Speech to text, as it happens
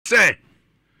say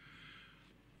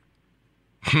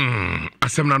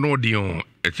asem na no dion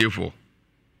etiefo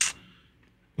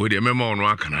we dey memo on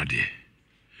wa kanade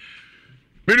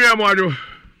menu amado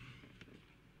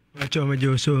acho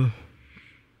mejo so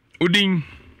udin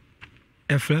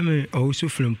eframe ousu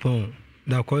frimpon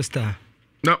da costa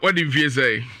na what did you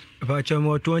say about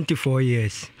more 24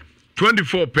 years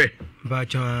 24 pe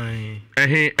about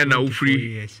and now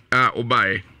free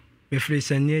obaye me free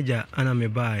saneja ana me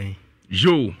buy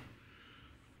yo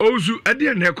ozu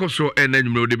ade na ekoso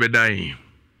enanyumre ode bedan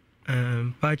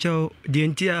pacho di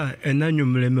entia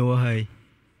enanyumre me wo hai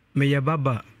me ya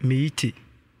baba me yiti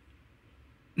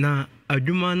na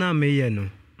adwuma na me ye no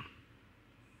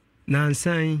na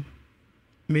nsan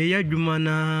me ya adwuma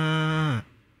na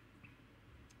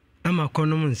ama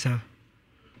konom nsa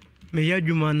me ya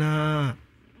adwuma na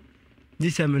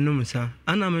disa me nom nsa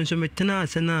ana me nso me tena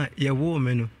ase na ye wo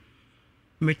me no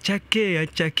me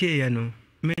chake ya no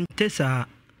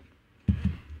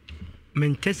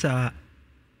mentesa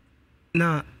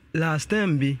na last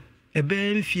time bi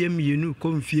ebe mfie mienu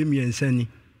ko mfie miensani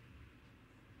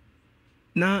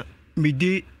na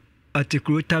midi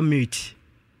atikrota mate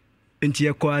enti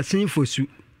yakwa asin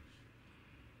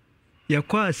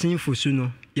fosu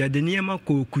no ya de niema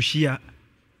ko kushia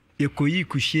yekoyi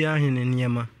kushia hene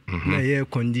niema na ye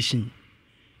condition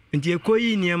enti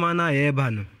yekoyi niema na ye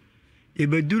ba no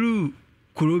ebeduru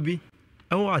kurobi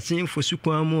awo asin fosu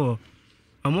kwa mu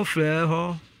amofre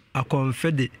ho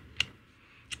akonfede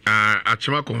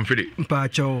achima confide mpa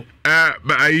cho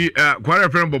ba ayi kwara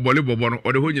friend bobole bobo no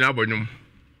ode ho nyina abonyum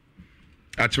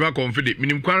achima confide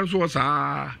minim kwara so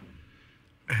sa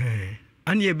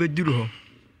ani ebeduru ho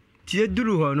tie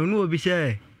duru ho no obi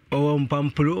se owo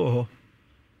mpampolo ho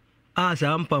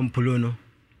sa mpampolo no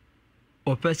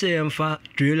opese yemfa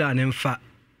trailer ne mfa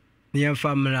ne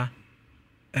yemfa mra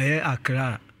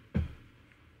akra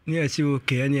ni esi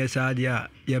okay ni esa dia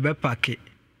ye be park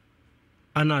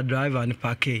ana driver ni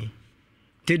park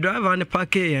te driver ni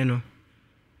park ye no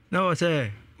na wo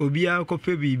say obi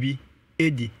akope bibi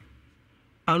edi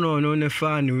ana no ne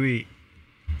fa ni we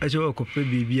ese okope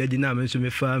bibi edi na me so me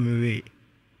fa mi we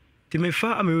ti me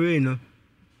fa mi we no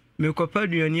me kopa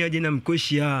duani edi na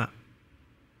mkoshia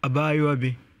abayo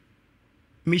bi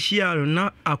mi shia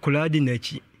na akula di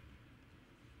nachi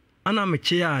ana me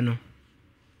chia no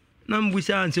na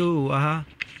mbusa nso aha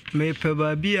me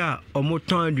peba bia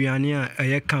omoton aduane a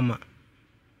eye kama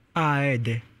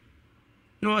ede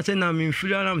no wase na me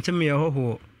mfira na mse me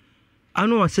yehoho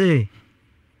anu wase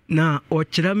na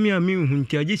ochira me ami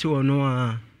hunti agisi wono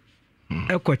a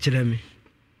ekochira me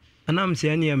ana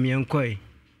mse ani am yenkoi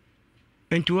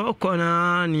enti wo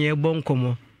kona ne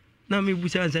yebonkomo na me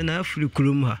busa nse na afri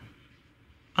kurum ha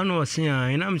anu wase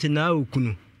a na mse na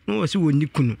okunu no wase woni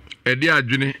kunu edi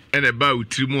adwene ene ba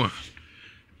utirimu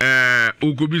a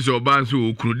okubisa oba nso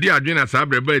okunu di adwene na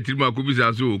sabre ba utirimu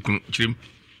akubisa nso okunu chirim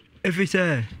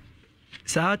efise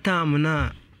sa tam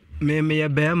na me ye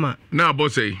bema na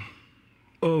abosei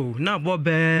na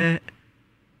bobe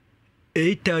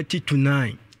 8:30 to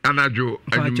 9 anajo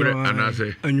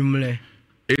anyumre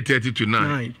 8:30 to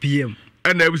 9 pm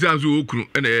ena ebisa nso okunu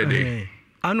ena yede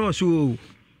ano so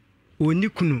oni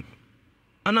kunu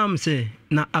anam se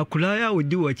na akula ya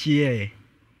odi wachi ye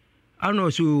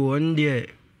ano so onde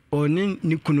oni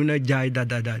ni kunu na jai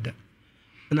dada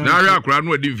na ara akula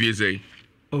no odi mfie sei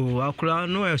akula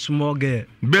no e small girl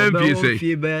be mfie sei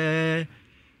fie be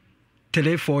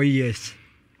 3-4 years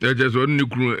just oni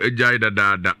kunu jai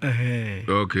dada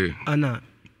okay ana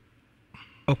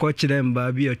okochire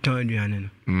mba bi eton aduane no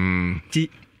ti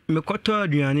me koto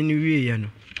aduane ni wie ye no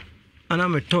ana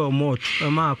me to mot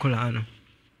ma akula no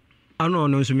ano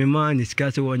no so me man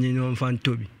discuss wonye no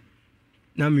mfantobi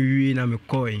na me wi na me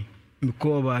koi me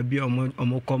ko ba bi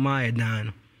omokoma edan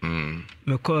no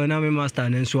me ko na me master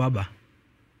ne so aba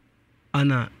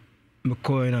ana me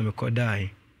ko na me kodai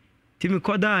ti me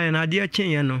kodai na dia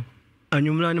chenye no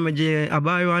anyumra ne meje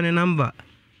abayo ane number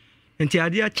enti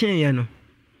ade a chenye no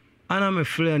ana me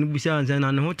friend busa nza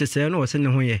na ne ho tese no wose ne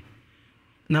ho ye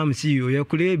na me si yo ye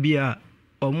kure bia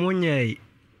omonye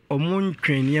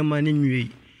omontwen ye mane nwie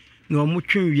no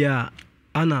omotwen wi a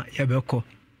ana yebeko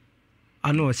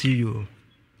ana wose yo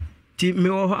ti me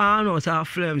wo ana wose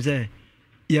frame ze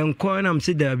yenko na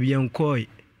mse da bi yenko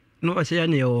no wose ya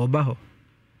ne ye oba ho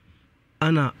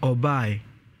ana obai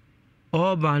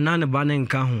oba na ne ba ne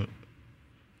nka ho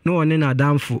no one na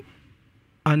damfo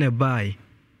ana bai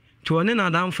to one na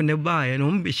damfo ne bai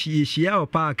no mbe hia o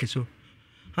park so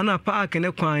ana park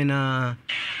ne kwan na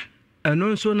eno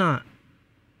nso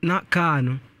na car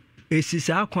no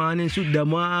esisa kwan ne nso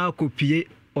dama akopie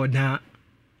oda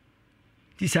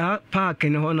Tisa park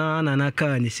in Hona and a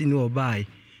car and you see no buy.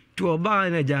 To a buy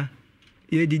in a jar,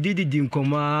 ye did in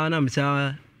command, I'm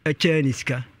sorry, a Chinese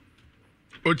car.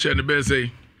 What can the best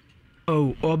say?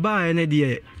 Oh, or buy an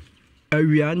idea.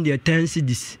 We are under 10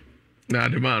 cities. Now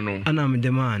the man, And I'm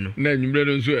the man. then you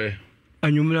better swear.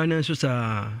 And you may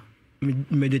so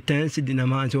made the 10 city in a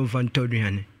man's own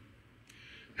Fantodian.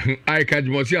 I catch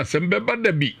Mosia, some better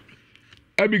the be.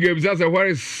 Abigail says,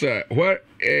 where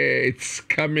it's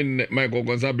coming, Michael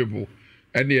Gonzalez people.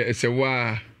 And yeah, it's a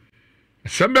war.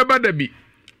 Some better the be.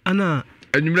 Anna,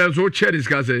 and you may so chair this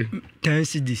guy say 10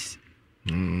 cities.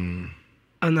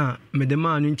 Anna, made the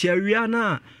man in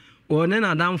Cheriana. Or then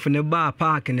I down from the bar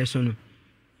park in the sun.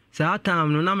 So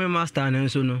time no name master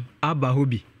and so no Abba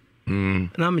hobby.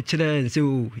 Na me chere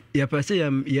so ye pese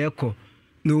ye ko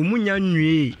no munya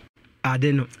nwie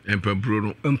ade no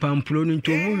empampro no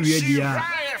nto mu wie dia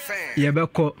ye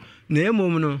beko na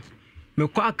emom no me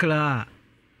kwa akra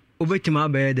obetima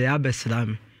abaye de abesra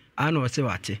me ana o se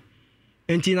wate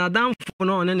enti na damfo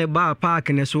no ne bar park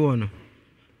ne so no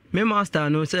me master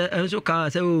no se enso ka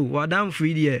se o wadam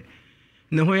free de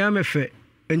ne ho ya me fe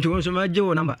enti won so ma je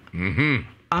wo number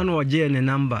ana oje ne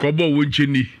number kobo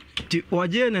wonchini ti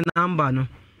oje ne number no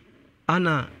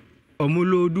ana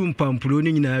omulodu mpampuro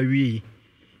ni nyina wi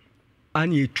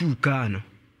ana etu ka no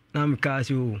na me ka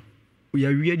se o ya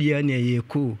wi de na ye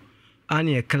ko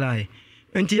ana e klai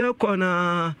enti ya ko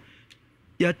na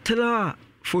ya tra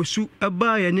fosu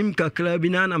aba ya nim kakra bi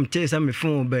na nam tesa me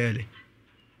fon bele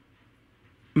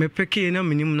me peke na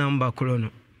minim number kro no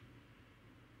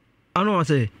ana o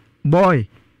se boy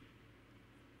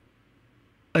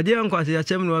ade an kwase ya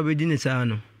chem no abedi ne saa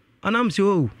no anam se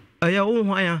o aya wo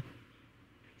hwan ya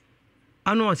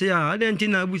anu o se ya ade nti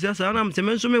na abusa saa anam se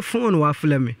me so me phone wa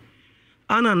fle me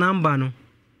ana number no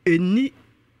eni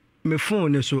me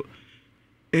phone ne so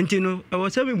enti no e wo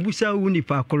se me busa wu ni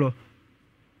pa kolo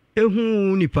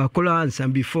ehu ni pa kolo answer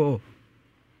before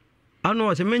anu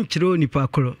o se me nchiro ni pa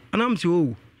kolo anam se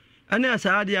o ana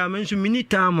asa ade a me so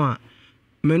minita ma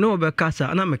me no be kasa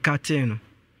ana me kate no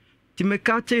ti me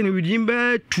kate no within be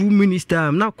 2 minutes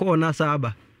time na call na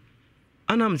saba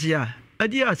anam se ya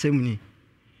adi asemni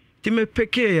ti me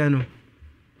peke ya no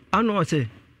ano se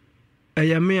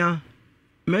eyamia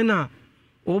me na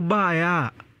oba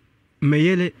ya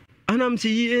meyele anam se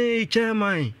yi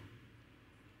chairman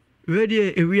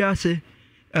ready ewiase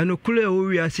eno kule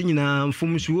owiase nyina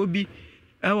mfumsu obi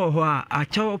ewo ho a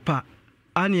achaopa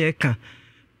ane eka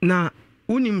na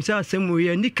unim sa asemu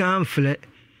ye ndika amfle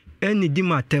eni di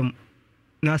matem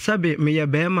na sabe me ye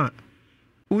bema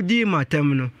udi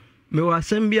matem no me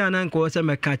wasem bia na nko se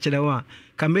me ka kire wa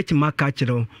ka meti maka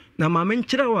kire na ma me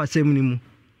nkire wa asem ni mu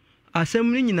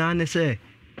asem ni nyina ne se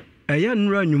eye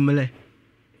nura nwumle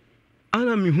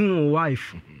ana mi hu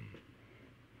wife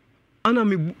ana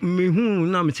mi hu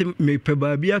na me pe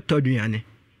ba bia toduane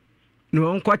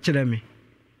no nkwa kire me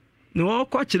no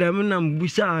okwa kire me na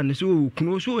mbusa ne so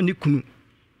kunu so ni kunu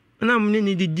ana mne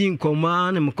ni didi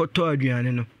nkoma na mkoto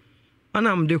aduane no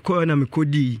ana mde ko na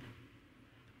mekodi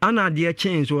ana de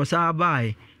change wo sa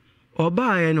bai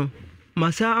obae no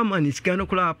masa amani sika no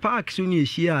kula park so ni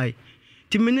ehia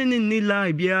ti mene ni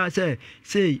lie bia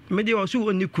say me de oso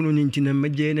oni kunu ni ntina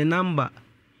meje ne number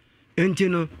enti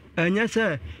no anya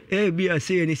say e bia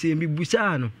say ni say mi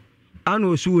busa no ana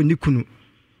oso oni kunu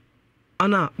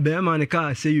ana be ma ne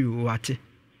ka say you wate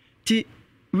ti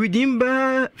within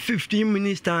 15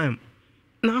 minutes time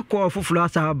na call for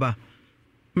Saba.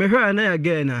 Me hwa na ya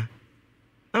gena.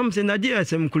 Am se na di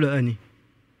asem kula ani.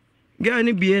 Ga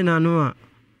ni bie na no a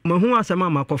mahu asema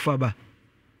makofa ba.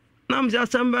 Na am se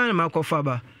asem ba na makofa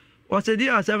ba. O se di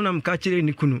asem na mka kire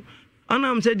ni kunu. Ana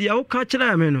am se di a wo ka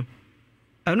kire me no.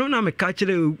 Eno na me ka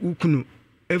kire ukunu.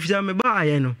 Efisa me ba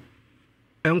aye no.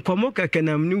 Enkomo keke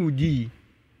na mni udi.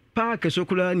 Pa ke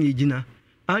sokula ni gina.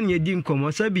 Anye di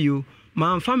nkomo sabio.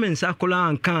 Ma mfa me nsa kola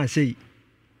anka sei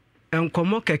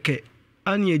enkomo keke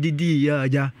anye didi ya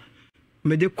aja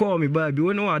me de call me ba bi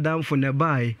woni wadam fo ne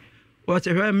bai o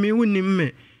se hwe me woni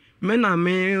me na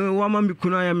me wa ma mi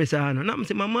kuna ya me sa no na me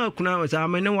se mama kuna wa sa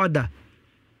me ne wada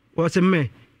o se me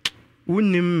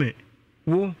woni me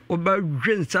wo o ba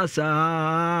dwen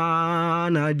sasa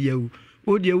na adia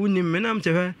wo de woni me na me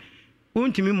se hwe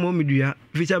wontimi mo me dua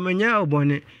fisa manya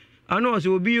obone ano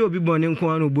so obi bone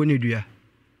nko ano obone dua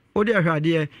o de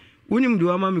ahwade wonim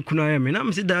do ama me kuna ya me na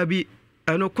me se da bi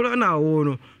eno kura na wo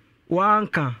no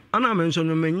wanka ana me nso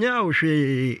no menya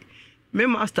ohwe me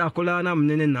master kula na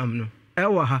me ne nam no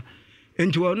ewa ha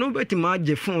enti wo no beti ma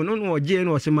age phone no oje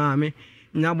no se ma me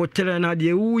nya botere na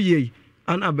de wuye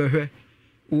ana behwe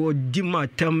wo di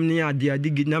matam ne ade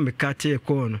adigi na me kate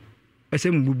ko no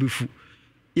ese mbubefu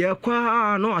ye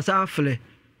kwa no asafle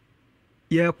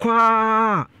ye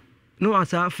kwa no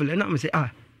asafle na me say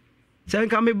sen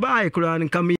ka me bai kura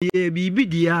nka me ye bibi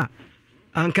dia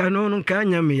anka no nka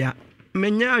nya me ya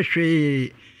menya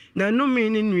hwe na no me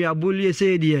ni nua bolie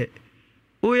se de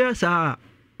o ya sa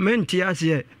menti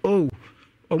ase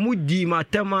omu di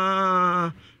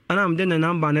matema anam de na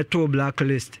number na to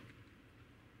blacklist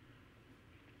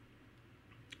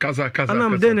kaza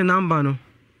anam de na number no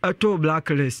to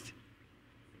blacklist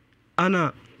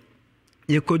ana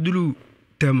ye koduru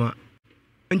tema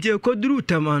nti ye koduru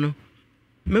tema no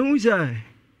mehu say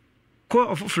ko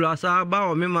ofufula sa ba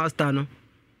o me master no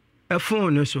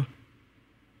phone no so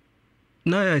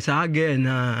na ya sa ga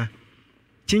na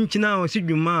chinchina o si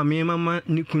dwuma me mama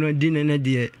ni kunu di ne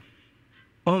de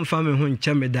on fa me ho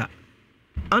nche me da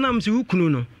anam si wukunu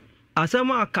no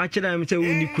asama aka kira me se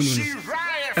wuni kunu no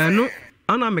eno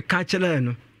ana me ka kira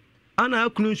no ana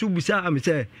akunu so busa am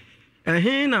se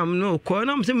nam no ko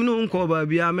nam se me no nko ba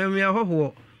bia me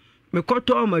hoho me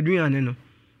koto maduane no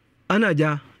ana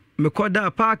ja me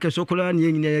koda park so kula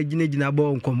ne nyina gina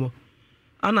bo nkomo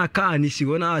ana ka ni si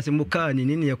wona ase mo ka ni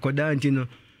ne koda nti no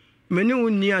me ni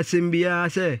unni asembia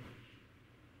se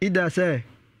ida say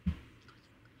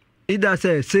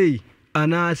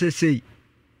ana say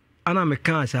ana me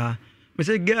kan sa me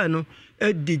say girl no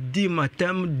edidi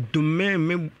matam dume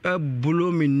me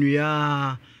bulo me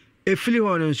nua efili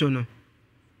hono so no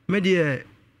me de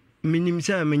minim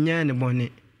say me nya ne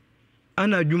bone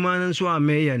ana dwuma nso a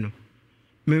me ye no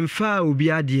me mfa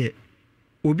obi ade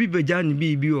obi beja ne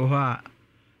bibi wo ho a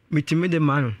mitime de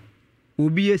man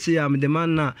obi ese am de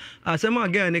man na asema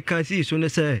girl ne kan si so ne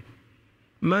say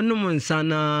manum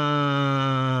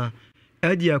nsana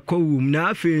edia kowum na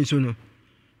afi so no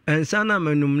ensana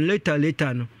manum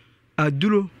later no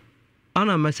aduro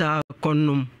ana masa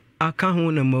konum aka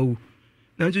ho na mawu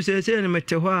na nso se ne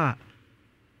mete ho a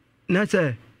na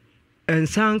se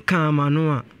ensan kan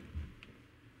manu a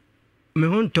me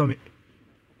hontomi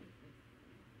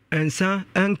ensan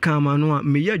enkan manu a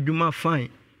me yadwuma fine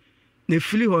ne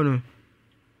fili ho no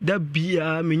da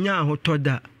bia me nya ahoto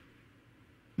da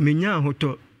menya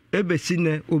ahoto ebesi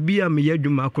ne obi a me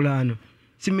yadwuma kula no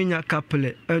si menya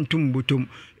kaple entum botom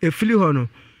efili ho no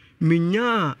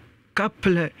menya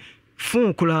kaple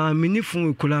fun kula mini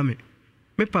fun kula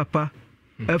me papa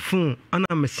efun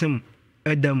ana mesem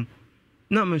edam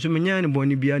na me so menya ne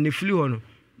boni bia ne fili ho no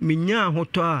menya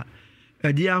ahoto a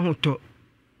edi ahoto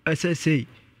SSA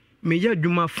me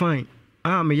yadwuma fine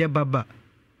me ye baba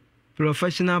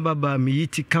professional baba me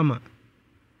yiti kama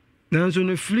nanso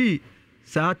no fili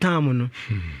saa tamu no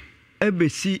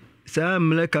ebesi saa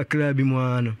mleka kra bi mu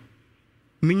ano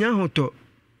minya hoto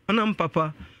ana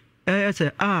papa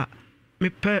se me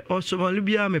pe osomali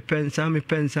bia me pensa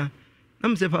na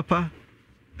me se papa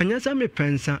anya sa me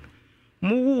pensa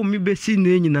mu wu mi besi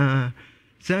na nyina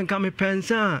sanka me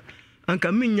pensa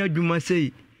anka minya dwuma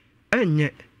sei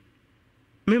enye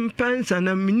me pensa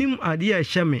na minim ade a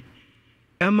hyeme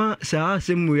ema saa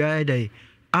asemu ya dai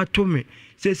atome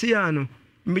sesi ano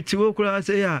mitiwo kura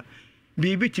se ya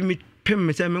bibi timi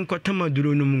pem se men kwatama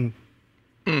duro no mu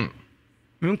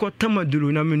men kwatama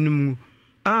duro na menum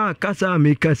kasa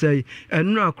me kasa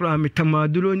enu akura metama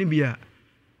duro ni bia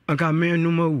aka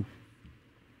menum awu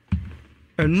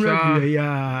enu abia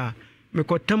ya me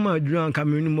kwatama duro aka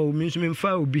menum awu minso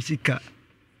memfa obi sika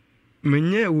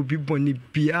menye obi boni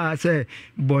bia se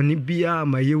boni bia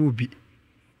maye obi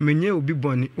menye obi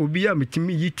boni obi a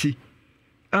metimi yiti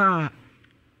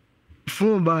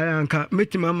phone ba yanka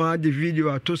metima ma de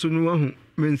video atoso no wahu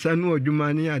mensa no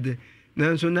adwuma ne ade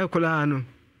nanso na kola no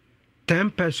 10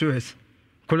 pesos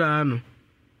kola no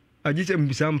agise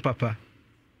mbisa papa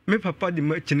me papa di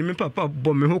ma chini me papa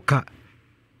bo me hoka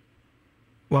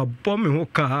wa bo me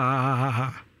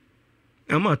hoka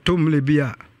ama tomle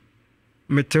bia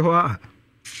mete ho a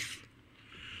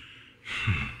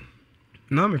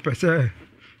na me pese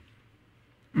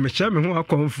me cha me ho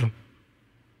akonfo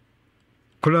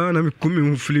kola na me kumi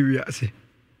hu fili wi ase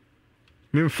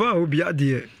me fa obi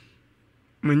ade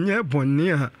me nya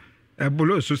bonni a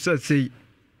ebolo so sei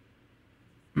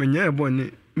me nya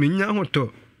bonni me nya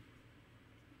hoto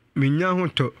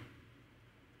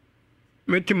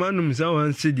meti manum za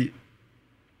wan cedi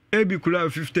ebi kula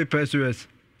 50 pesos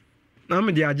na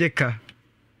me de ajeka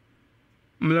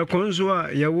me la konzo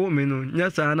a yawo me no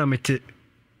nya sa na mete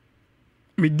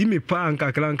me di me pa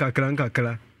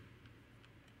nkakra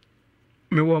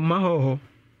me wo ma ho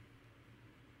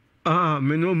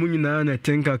me no mu nyina na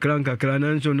tenka kra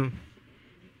na nso no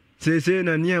se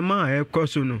na nie ma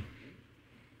ekoso no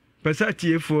pesa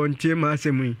tie fo ntie ma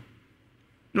asemu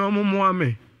no mo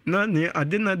ame na ne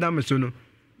ade na da me so no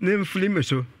ne mfili me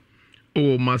so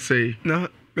Oh, must say, na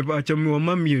me ba cha me wo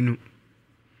ma mienu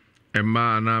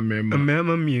Emma na member.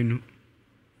 ma mienu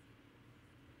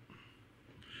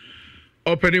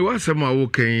Openi wasema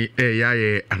woken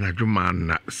yaye anadwuma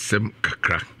na sem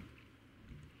kakra.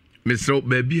 Misro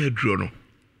baby aduro no.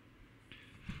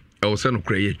 E wo se no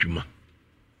kra ye adwuma.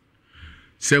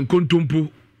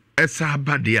 Senkontumpu esa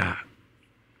abade a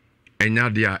enya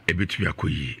de a ebetu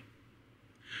akoyi.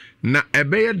 Na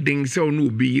ebeye den se ono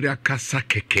obi yira kasa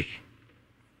keke.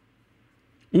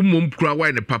 Umom kura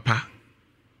wa ne papa.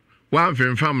 Wa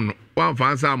mfemfam no, wa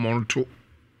mfansa amonto.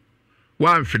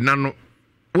 Wa mfina no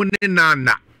one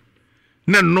nana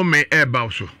na no me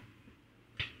eba so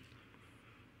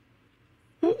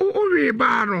o we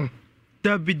ba no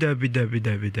dabi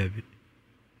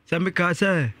samika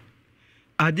se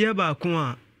ade ba ko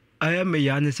a aya me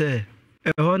ya ne se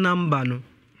e ho number no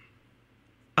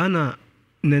ana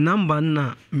ne number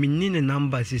na minni ne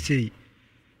number sisei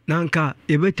nanka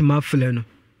ebetima fle no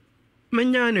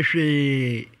menya ne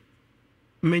hwe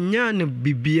menya ne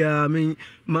bibia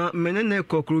menene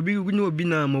kokro bi ni obi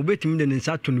na ma obetimi de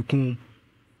nsa to ne kum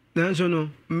nanso no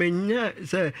menya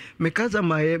se mekaza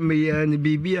me ya ne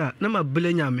bibia na ma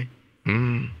bele nyame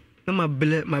na ma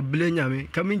bele nyame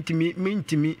ka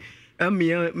mintimi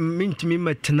amia mintimi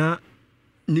matena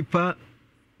nipa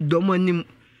domanim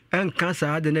enka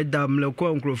saa de ne damle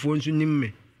ko nkrofo nso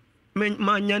nimme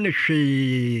ma nya ne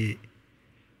hwe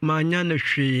manya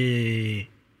ne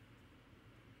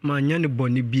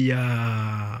boni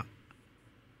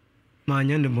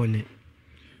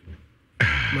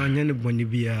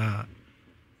bia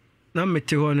na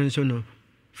mete ho no nso no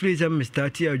freezer me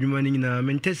start adwuma ni na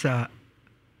mentesa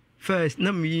first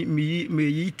na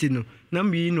me ti no na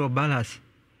me no balance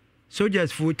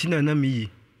soldiers 14 na me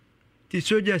ti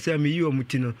soldiers am yi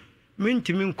omuti no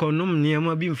mentimi nkonom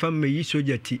niam bi mfa me yi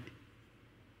soldier ti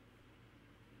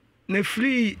na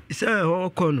free say ho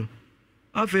kono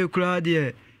afa kura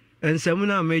de ensam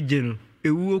na meje no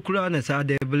ewuo kura na sa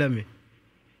de blame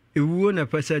ewuo na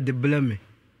pesa de blame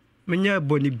menya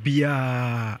boni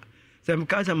bia sam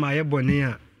kasa maye boni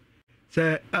a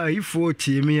se ifo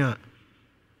tiemi a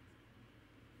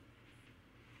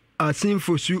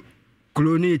asinfo su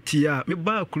kloni ti a me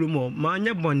ba klomo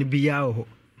manya boni bia ho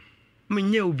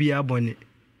menya obia boni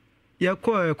ya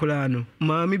ko kura no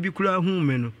ma me bi kura hu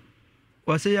me no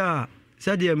wase ya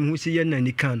sade me hu si ye na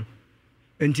nikano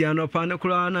enti anopa ne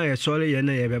kura na ye sole ye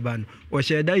na ye beba no wo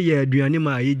sheda ye aduane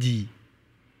ma yedi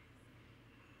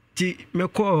ti me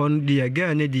ko hon de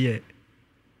ga ne de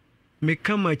me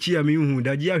kama chi a me hu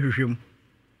da ji ahwehwem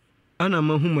ana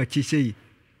ma hu ma chi sei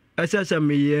asasa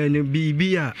me ye ne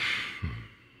bibia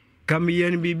kam ye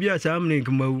ne bibia sam ne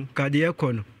kamawu ka de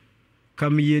ko no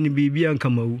kam ye ne bibia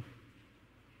kamawu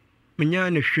menya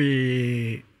ne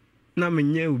hwe na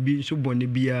menya obi so bone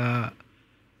bia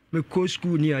me ko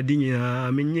school ni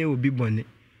adinya menya obi bone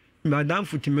madam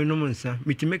futime no monsa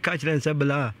mitime ka kire nsa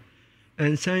bla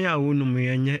ensan ya wo no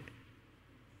menye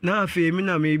na afi mi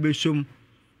na me besom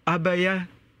abaya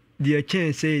de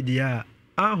chance dia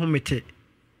ahomete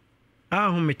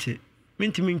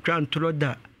mintimi ntwa ntoro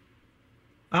da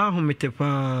ahomete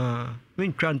pa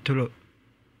mintwa ntoro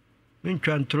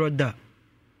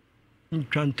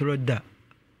da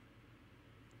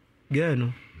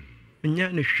gano nya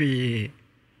ne hwe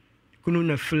kunu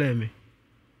na flame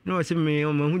no wase me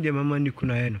o mahu de mama ni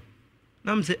kunu aye no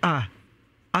nam se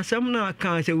asam na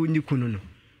kan se woni kunu no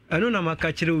eno na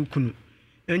maka kire wo kunu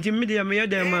enti me de me ya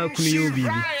da ma kunu yo bibi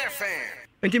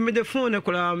enti me de phone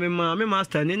kola me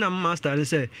master ni na master ni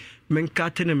se men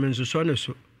kate ne men so ne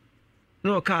so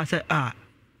no ka se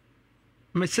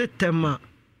me se tema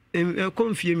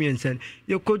konfie mi ensen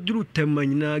ye koduru tema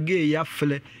nyina ge ya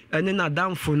fle ene na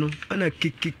damfo no ana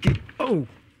kikiki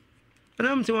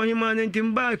anam se woni man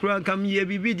ntim ba kura kam ye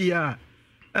bibi dia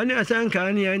ane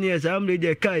asanka ne ane asamle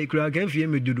de kai kura kan fie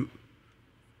meduru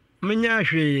menya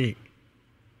hwe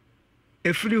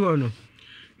efri hono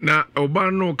na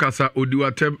oba no kasa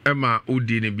odiwatem ema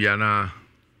odi ne bia na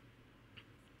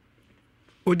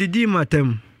odidi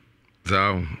matem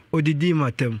zao odidi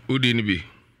matem odi ne bi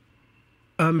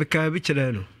ka bi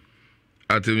kire no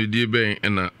atemidi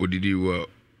ben na odidi wa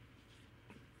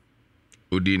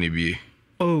odi ne bi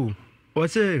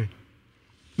wase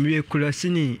miye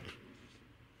kulasini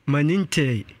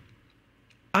maninte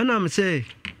anam se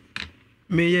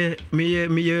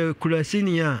miye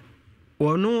kulasini ya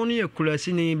wono ni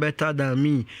kulasini better than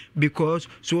me because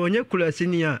so onye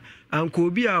kulasini ya anko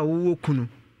bi a wo kunu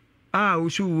wo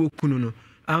su wo kunu no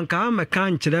anka ameka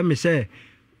nkyere me se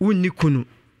wonni kunu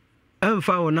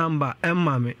emfa wo number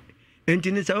emma me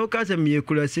enti ni se o ka se miye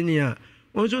kulasini ya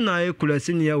onzo na ye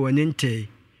kulasini ya woninte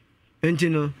enti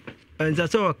no and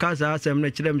that's all cars are some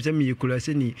natural semi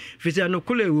kulasini. Fisa no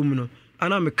kule woman,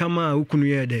 and I'm a kama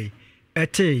ukunu day.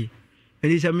 Ate,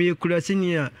 and it's a me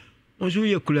kulasini. Also,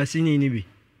 you kulasini nibi.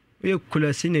 We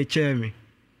kulasini chairme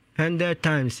 100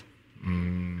 times.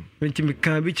 When you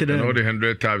can't be children, all the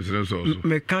 100 times, also.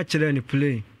 Me catch any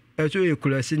play. As you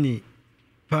kulasini.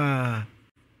 Pa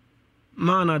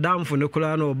mana down for no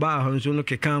colano bar, and so no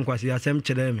can quasi as some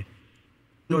children.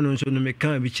 No, so no me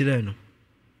can't be children.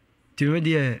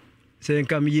 Timedia saying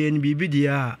come ye and be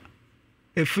bidia.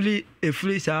 A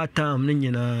flea sa tam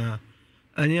nina.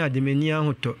 And ya the menia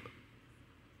hoto.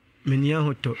 Menia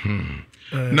hoto.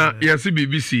 Now, yes,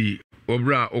 BBC,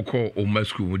 Obra, Oko, or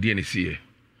Masku, would any see.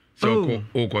 So,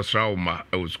 Oko Strauma,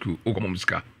 O school,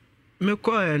 Okomska. Me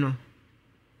coino.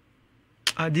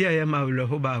 I dear am out of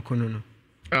Hobacono.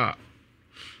 Ah.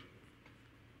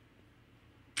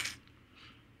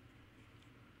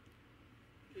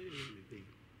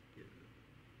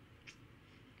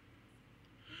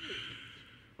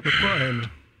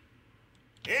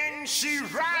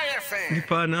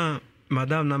 Nipana,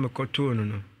 Madame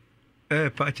Namakotono.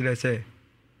 Patch, I say.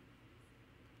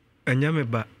 And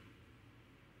Yameba.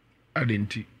 I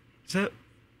didn't. Sir,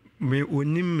 me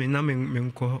unim me naming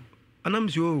menko. And I'm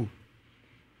sure.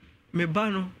 Me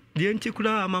bano, the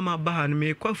antiquula mamma ban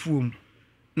me quafum.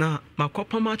 Na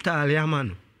macopa matalia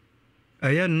man.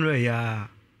 A yan ya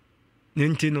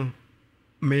Nintino.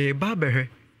 Me barber.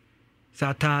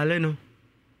 Sataleno.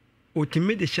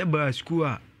 Ultimate sheba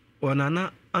school. Or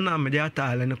nana, ana mediata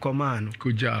and command.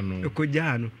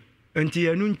 Cujano.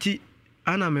 Until anunti,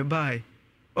 ana me buy.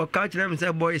 Or catch them,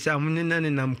 say boys, I'm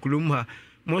in nam kulumha.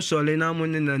 Most solena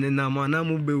monina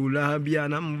namanamu beula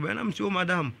bianam when I'm so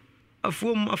madam. A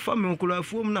form of family could have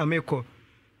formed na meko.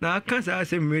 Now I can't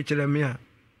say Rachel Mia.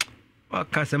 Or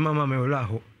Casa Mamma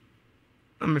Melaho.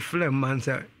 I'm a phlegm man,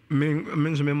 sir.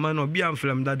 Means me man or be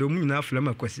unflam that don't mean a phlegm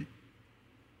a quasi.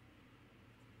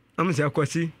 I'm say a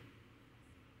quasi.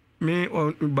 Me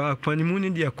or by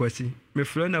Panimuni dear quasi. Me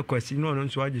friend a quasi, no one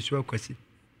so I just well quasi.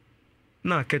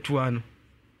 Na ket one.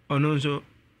 Or no so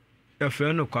a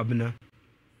friend of cabina.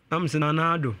 I'm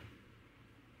Sanado.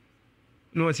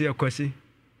 No, see a quasi.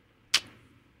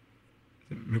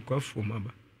 Me quaffo, mama.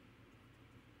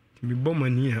 To be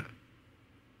bomania.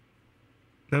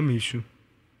 Namishu.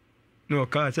 No,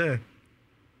 car say.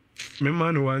 Me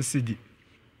man one city.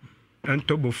 And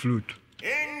turbo flute.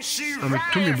 I'm a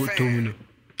tummy botomino.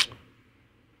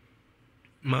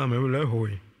 Mamma will let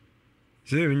hoy.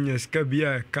 Say, when you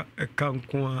scabia a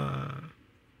canqua.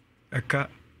 A cat.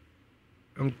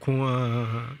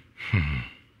 Canqua.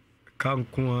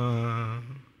 Canqua.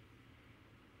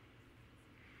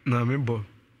 Na me bo.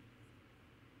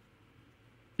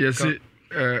 Yes,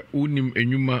 unim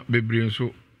enyuma bebre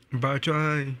so. Ba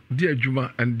try. Dear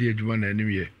Juma and dear Juma na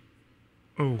anyway.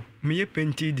 Oh, me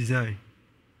painting design.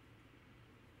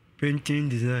 Painting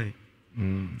design.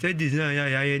 Say design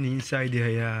ya inside there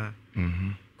ya.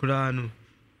 Kurano.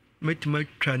 Met my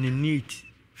training neat.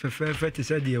 Fe to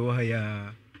say dear wa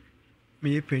ya.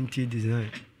 Me painting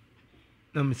design.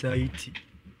 Na me say it.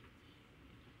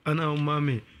 Ana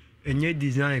mami. Enye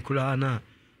design kula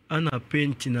ana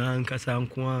paint na ankasa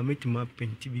nko make ma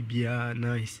paint bibia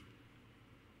nice.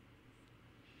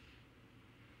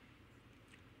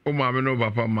 O ma me no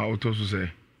papa ma auto so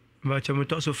say. Ma chamo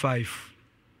to so 5.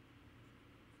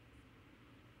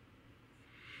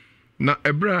 Na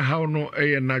ebra how no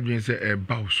eye na dwen say e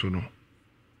ba so no.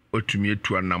 Otumi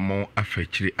etu anamon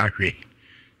afachiri ahwe.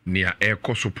 Nia e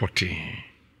ko supporting.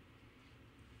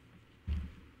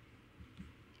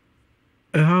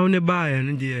 How ne buy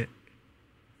and dear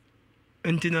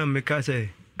Antina Mecase,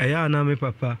 Ayana me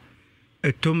papa,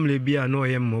 a tom lebia no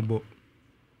yam mobo.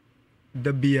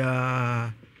 The beer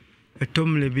a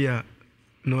tom lebia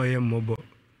no yam mobo.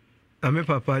 A me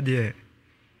papa dear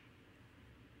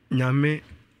Yame,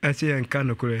 I say and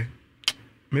canocule.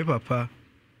 Me papa,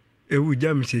 a wood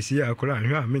jam says, I could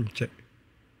have mean check.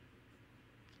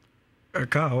 A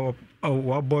car or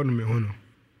what born me hono.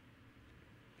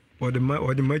 Or the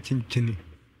matching chinny.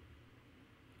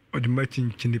 Or the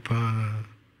matching chinny pa.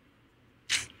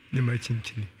 The matching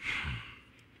chinny.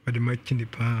 Or the matching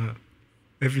pa.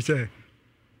 If you say,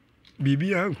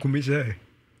 Bibi, I'm come say.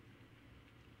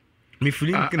 Me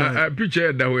feeling a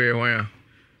picture that way, why?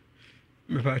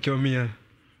 Me patch on me.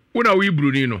 What are we,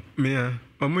 Brunino? Me,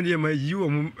 Mamma, my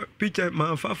you picture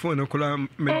my phone,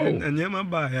 and Yama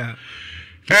by.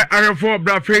 I have for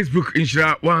Facebook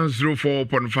Inshra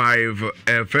 104.5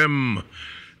 FM.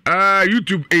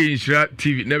 YouTube Inshra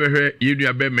TV. Never heard you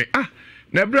about me.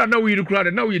 Never now we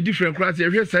crowd. Now we different crowds.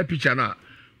 Here's a picture now.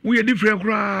 We are different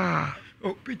crowd.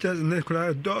 Oh, pictures in the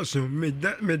crowd. Dawson, me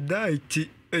die.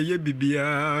 Eye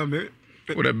bibia me.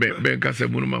 Oda ben kasa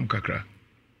munu mam kakra.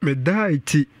 Me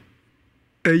daiti.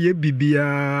 Eye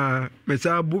bibia me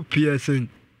sa bu piercing.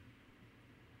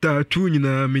 Ta tu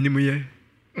nyina minimu ye.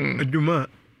 Aduma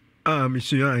me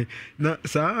suai. Na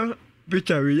sa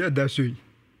picture we ya da so yi.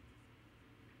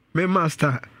 Me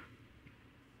master.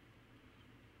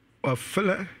 Wa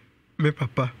fela me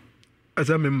papa.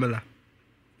 Asa me mala.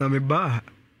 Na me ba.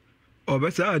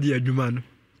 Obesa adi aduma no.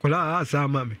 Kola asa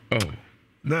ma me. Oh.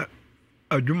 Na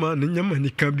aduma no nyama ni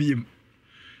ka bi.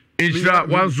 Insta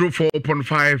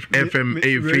 104.5 FM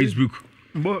Facebook.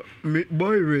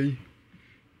 Boy Ray.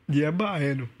 Dia ba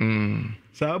he no.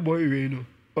 Sa boy Ray no.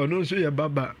 Ono so ya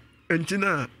baba.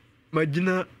 Entina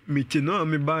magina miti no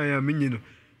me ba ya me nyino.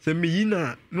 Se me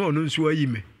yina no ono so ayi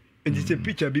me. Enti se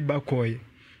picture bi ba koye.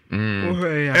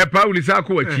 E Pauli sa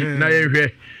ko achi na ye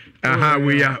hwe. Aha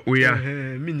we ya.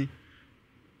 Mini.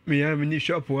 Me ya mini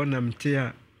shop wona mte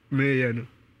a me ye no.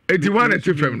 Enti wana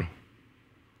te fem no.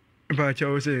 Ba cha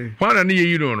o se. Wana ni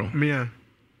ye no no. Me ya.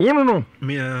 Wono no.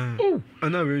 Me ya. Oh.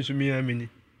 Ana we so me ya mini.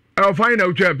 I'll find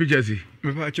out your pictures.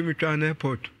 Me ba cha me twa na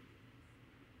airport.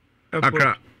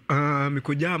 Akra. Me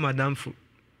koja madam fu.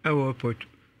 Airport.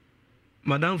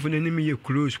 Madam fu ni me ye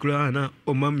close kura na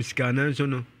o mam sika na so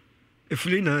no.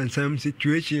 Efuli na some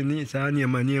situation ni sa ni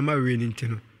ma we ni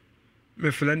ntino. Me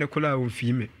fela ne kula wo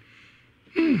fi me.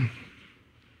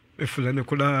 Me fela ne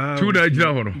kula. Tu na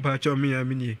jina ho no. Ba cha me ya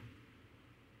mini.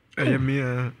 Aya me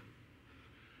ya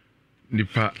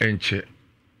nipa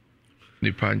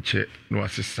nche no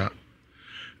asesa.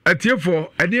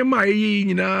 Atiefo ade ma yi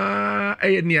nyina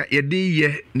eye ne yede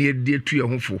ye ne yede tu ye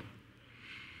hofo.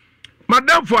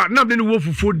 Madam for na me ne wo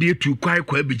fufu de tu kwai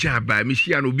kwa bi ja ba me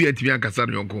hia no obi atimi ankasa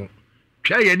no yonko.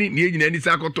 Twa ye ni ne nyina ni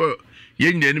sakoto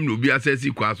ye nyina nim no obi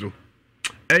asasi kwa so.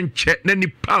 Enche na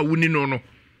nipa wuni no no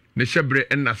ne hyebre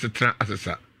na setra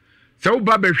asesa. Se wo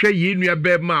ba behwe ye nua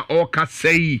ba ma o ka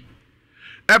sei.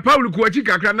 Paul ko achi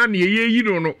kakra na ne ye yi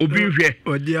no no obi hwe.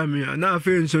 Odi ami na afa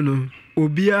nso no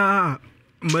obi a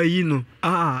mayi no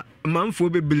manfo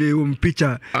bebele wo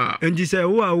picture enji say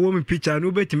wo a wo picture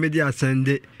no betime dia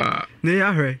asende ne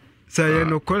ya hwe say ye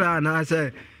no kola na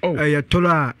say ye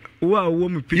tola wo a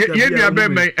wo picture ye nua ba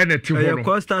men eneti ho no ye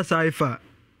Costa Cipher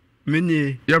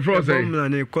mini ye fro say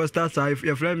ne Costa Cipher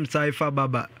ye frame Cipher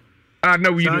baba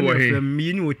na we no wo he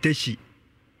mi ni oteshi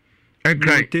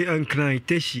enkran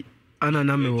teshi ana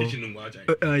na me wo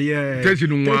yeah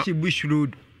teshi bush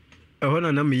road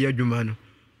ehona na me ye adwuma no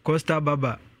Costa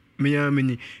baba me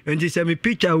amini enti se me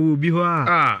picture wo bi ho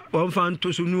a won fa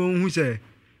nto so no hu se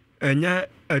enya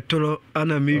etoro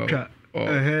ana me twa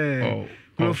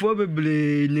krofo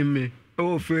beble ni me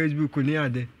o Facebook ni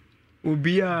ade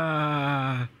obi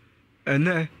a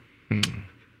ene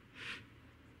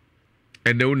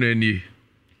ene una ni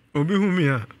obi hu me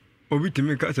a obi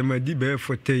timi ka se ma di be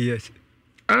for 10 years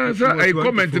so I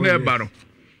comment na ba no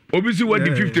obi si what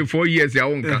the 54 years ya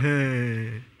wonka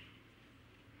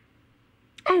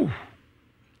oh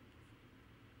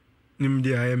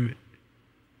nimdi ayeme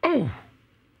oh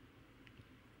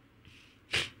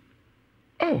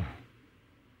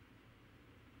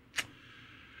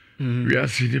we are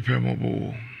see the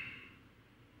pemobo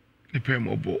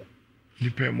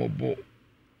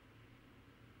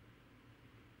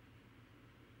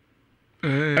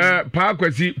pa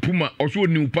kwasi puma oso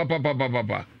ni papa pa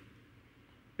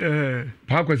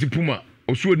kwasi puma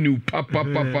oso ni papa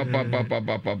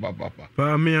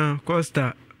pa mia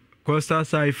Costa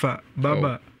Cipher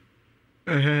baba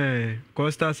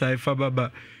Costa Cipher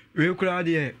baba we kura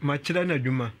de ma kire na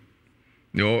dwuma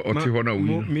no oti ho na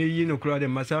wu me yi no kura de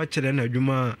ma sa kire na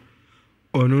dwuma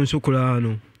ono nso kura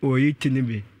no o yi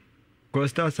tinibi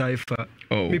Costa Cipher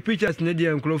me pictures ne de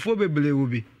enkrofo bebele wo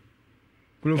bi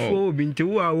krofo bi nti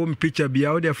wo a wo picture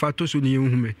bia wo de fato so ni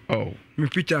ehume me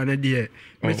picture na de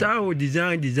me sa o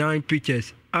design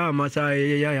pictures ma sa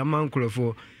ya man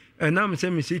krofo enam se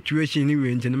me situation ni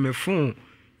we nti me phone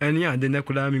eni ade na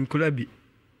kula mi kula bi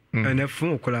ene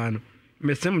phone kula no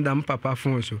me sem dam papa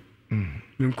phone so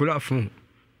me kula phone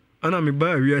ana me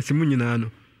ba wi asimu nyina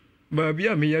no ba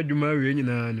bia me yaduma wi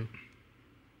nyina no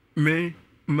me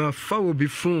ma fa obi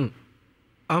phone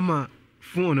ama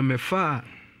phone me fa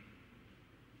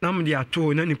nam dia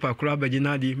to na nipa kura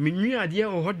bagina de me nwi ade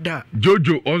o hoda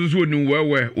jojo onso ni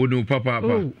wewe onu papa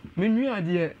me nwi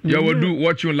ade ya wodu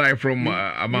watching live from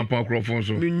amampa crofon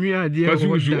so me nwi ade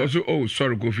also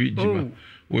sorry Kofi Jima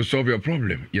will solve your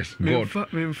problem yes God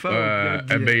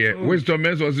wisdom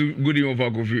is also good in over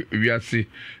Kofi we are see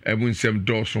emunsem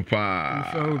do so pa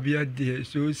fa obi ade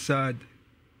so sad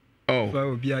fa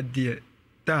obi ade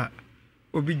ta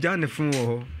obi jane fun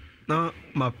wo na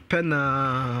ma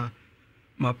pena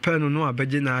my pen no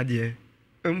abeje na ade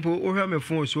mpo o hwa me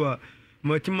phone so a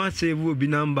matima save obi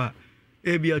number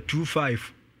ebia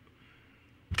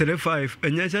 2535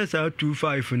 enya sa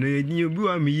 25 no edi obi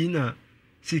wa me yi na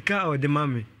sika o de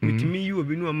mame mitimi yi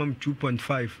obi no amam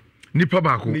 2.5 nipa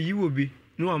ba ko me yi obi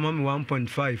no amam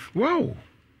 1.5 wow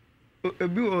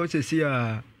ebi o se si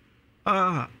a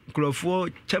klofo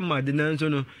chema de nanso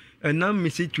no enam me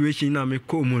situation na me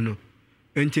komo no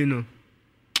enti no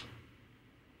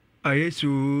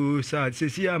ayesu sa se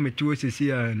si a me tuo se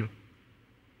si a no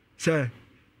sa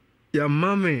ya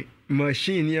mame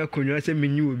machine ya konwa se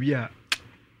menyi obi a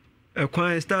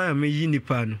ekwan star me yi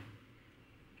nipa no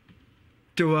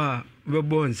tewa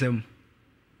bebo nsem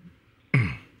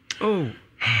oh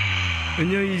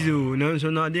enya izo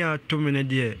nanso na ade ato me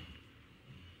de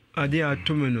ade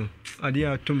ato me no ade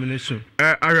ato me so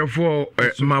ahwefo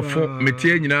mafo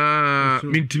metie nyina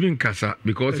mintimi nkasa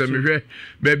because mehwe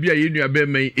baabi a yenua be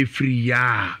man efiri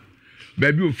ya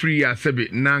baabi ofiri ya sebe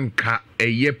nanka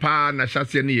eye pa na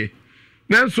hyase ne ye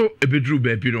nanso ebedru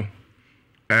baabi no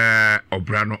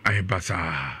obra no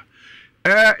ahebasa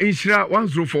Inshira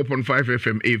 104.5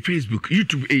 FM Facebook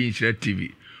YouTube Inshira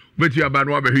TV betu aba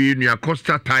no abehwe yenua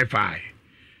Costa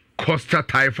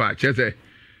Taifa chese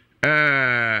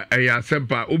ya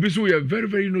sempa obisu we are very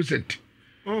very innocent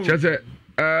chese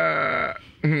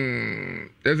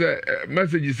there's a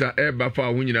messages are bafa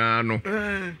hunyina no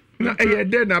na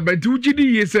de na beti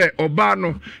ugidi ye se oba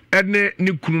no ene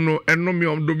ni kunu no enome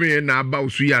omdome na aba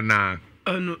osu ya na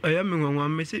anu me nwanwa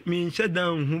me se mi nhyeda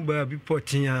hu ba bi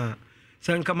potia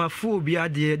sanka mafu obi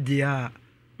ade dia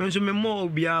menso me mo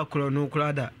obi akro no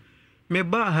krada me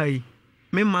ba hai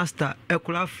me master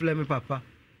ekura fle me papa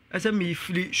asa me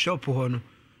free shop ho no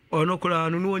ono kura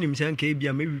no no onim sanka e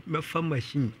bia me fa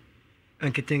machine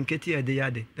anketenketi ade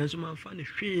yade enso man fa ne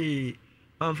hwe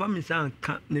man fa me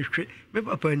sanka ne hwe me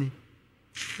papa ni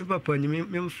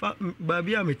me fa ba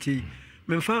bia meti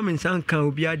me fa me sanka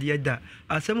obi ade da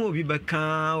asem obi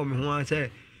beka o me ho ase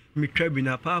me twabi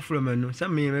na powerful man no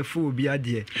some me fu obi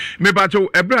ade me ba cho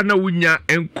ebra na wunya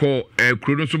enko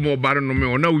kuro no so mo bare no me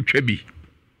ona wutwabi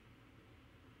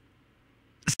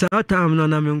start am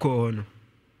na me enko no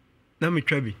na me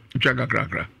twabi twaga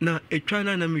krakra na etwa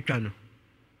na me twa no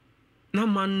na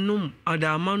manum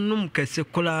ada manum kese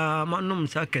kula manum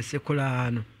sa kese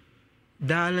kula no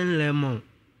darling lemon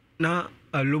na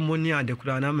alumoni ade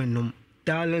kula na menum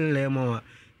darling lemon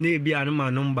na bi anu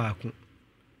manum baako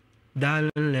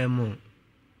darling lemon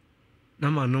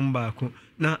na manum baako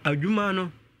na adwuma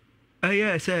no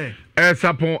eye se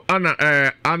sapon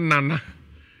anana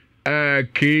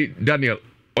K Daniel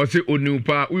o se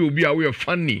onipa we obi a we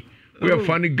funny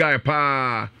guy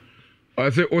pa I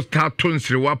say o start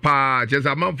tonsre wa pa just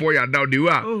a man for ya down the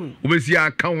wa obesi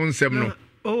aka wonsem no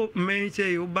me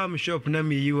say o ba me shop na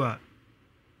me yiwa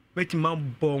meti ma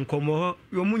bon komo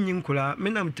yo munyin kula me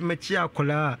na mtimachi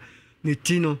akola ne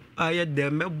tino aye de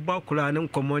me ba kula ne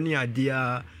komo ni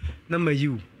adia na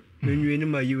mayiu me nwe ni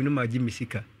mayiu ni maji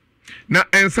misika na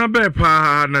ensa be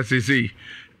pa na sisi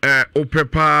o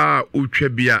prepa utwa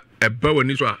bia e ba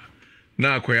wani so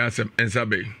na akoya asem ensa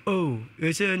be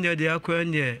ese ndia de akoya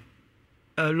ndia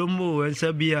Lomo and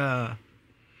Sabia.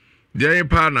 Dia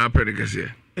pa na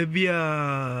pedicase.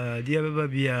 Ebia, dia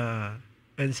babia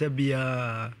and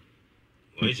Sabia.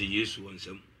 Why is yes one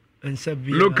some? And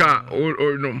Sabia. Luca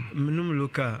or no. Num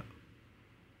Luca.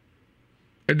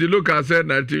 And the Luca said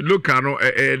that Luca no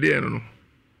no.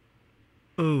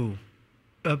 Oh,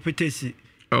 a petesi.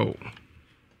 Oh.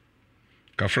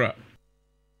 Kafra.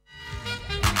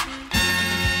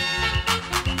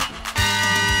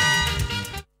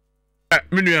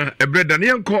 Minua ebreda ne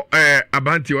yanko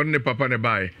abanti won ne papa ne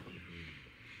bae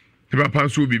ne papa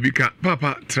so bibika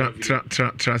papa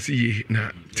tra si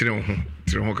na tire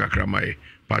ho kakra mai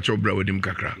pa cho bra wadim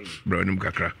kakra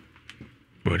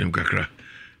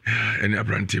ene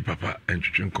abranti papa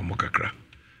entwetwe nkomo kakra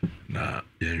na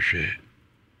yenhwe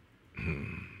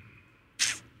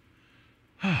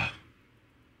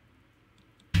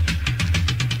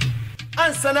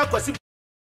ansana kwasi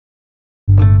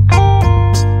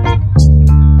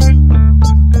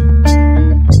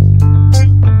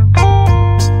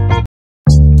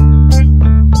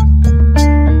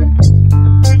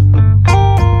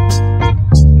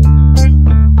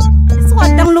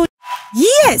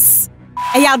Yes,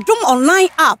 I Adom online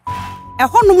app. A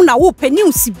honum na wo pe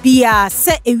news bia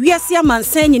se ewiase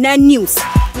amansan nyina news.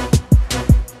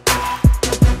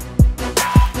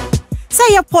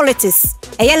 Say your politics,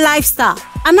 your lifestyle,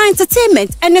 and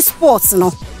entertainment and sports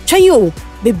no. Twayo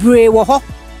bebre wo ho.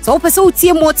 So pese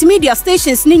utie multimedia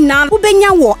stations ni na wo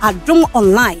benya wo Adom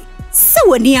online. Se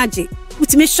wani age,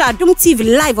 utimi sha Adom TV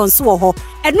live on so ho.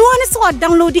 And no one is so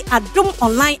download the Adom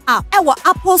online app. Ewa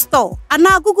Apple Store, and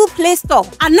now Google Play Store,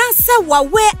 and now say wa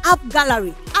Way App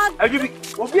Gallery.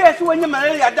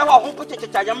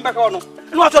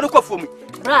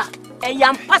 Bra,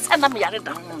 yam pasa na me yare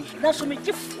da ho. Na so me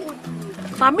gifu.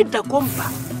 Mami da gomba,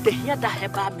 de hia da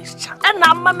heba mischa. E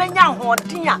na mama nya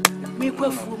hoden a me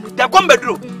kwafu mu. Da gomba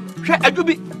duro. Hwe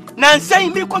adwubi. Na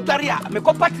nsan mi kotware a me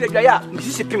kopatre dwaye a me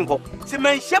sisi pim ko. Se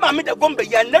man hye ma me da gomba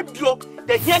ya na duro,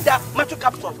 de hia da mato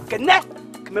capsule. Kene,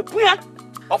 me puya.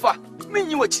 Ofa, me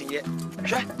nyi wachiye.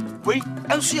 Hwe, wei,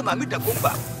 enso ye ma me da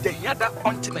gomba, de hia da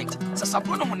ointment.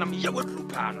 Sasabo no honam ye waduru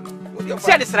pa no.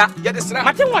 Se desra, ye desra.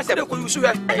 Mate won se ko yusu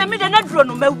ye. Na me de na duro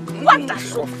no ma wanda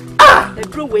so. The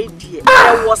duro we die.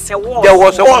 There was a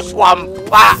one.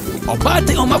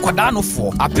 Obate o makwada no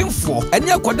fo apemfo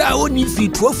ene akwada oni fi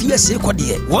 12 years e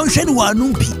kwade won hwe ne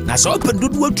wanu bi na so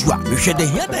pendodo atua hwe de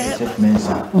hia da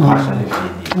mensa actually fi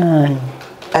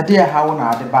ade ha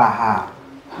na ade ba ha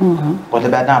what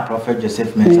about that prophet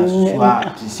Joseph mensa so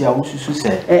a tisi a ususu se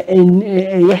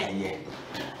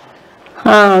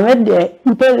mede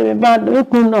mpele ba do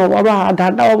ku no wa ba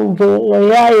dada wo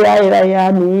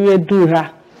ya no we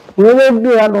dura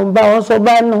no ba won so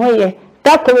ba no ye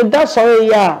takole da so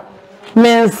ya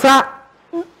mensa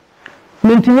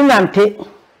mintini nante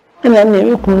ena ne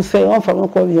we kun se on fa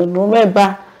ko yo no me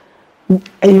ba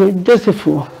Joseph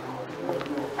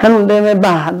han de me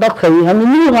ba doctor yi han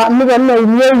ni ha me ba na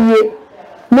ye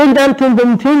me dan tin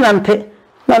mintini nante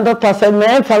na doctor se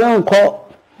me fa ko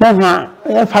na ha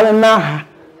e fa na ha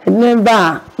ne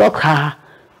ba doctor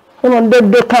on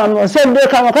de kan se de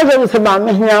kan ko se ba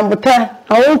me nya buta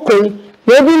awon ko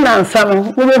Baby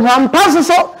Nansano, we will have passes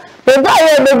so. The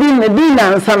buyer baby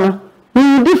Nansano,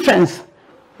 we difference.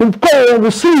 We call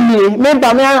the sea, maybe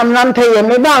I'm not telling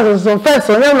me about so first,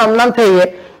 and I'm not telling you.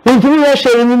 We do a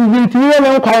sharing with you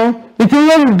and coin. It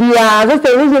will be as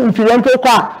a reason if you don't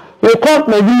talk. We call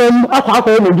maybe a quack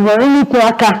or do any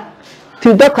quacker.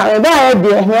 To the car,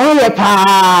 dear, no,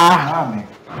 pa.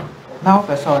 Now,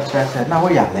 Professor said, now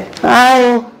we are late.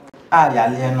 Ya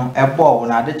no ebo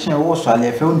na de kyen wo so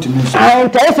ale fe untimi so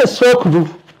ese stroke du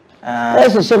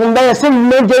ese so mba ya se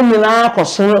meje ni na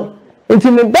akoso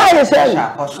enti me ba ya se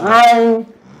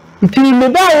enti me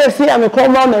ba ya se am ko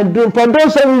ma na do podo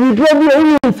so we do bi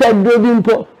o se do bi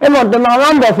mpo e no de na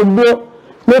ramba fo do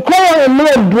me ko ya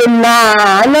me do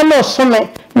na no so me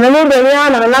na no de ya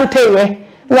na na ntewe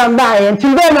na ba ya enti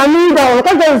be na mi da o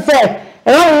ka se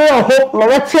e wo ho no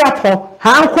wati apo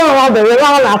ha ko wa be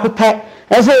wa la akopɛ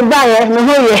ese baye me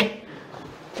hoye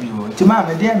ti ma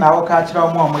me de na wo ka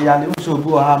kira mo yale so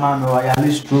bu ha ma me wa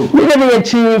yale stroke me de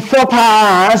chi for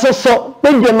pa so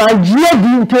me de ma jie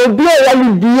di to bi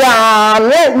yale dia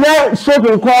ne so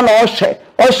ko na o hye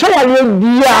yale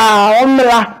dia o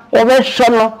mra o be hye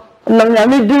no na nya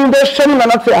me di be hye no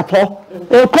na fe apo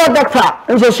o ko doctor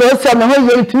so se me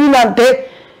hoye ti na de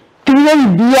ti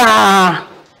dia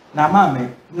na ma me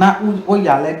na wo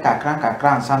yale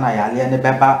kakran nsa na yale ne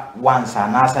beba once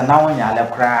na se na wo yale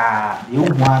kra ye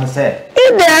hu an se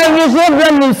ide ayi so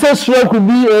bra se stroke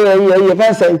bi ye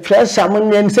fancy pressure mo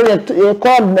nem se ye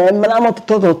call me na mo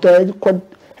to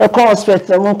e call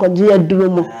hospital mo ko ji aduro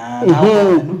mo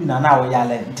no bi na wo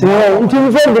yale nti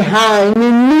mo fe behind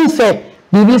ni se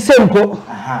bibi sempo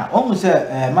o mo se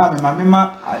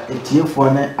ma etiefo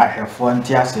ne ahwefo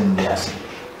nti asem bi ase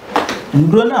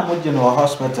Ndro na mo je no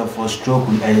hospital for stroke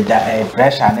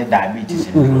pressure and diabetes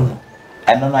ndro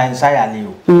eno no anxiety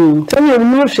o tell me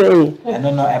no say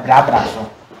eno no ebra so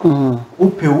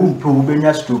upe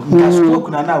benya stroke nka stroke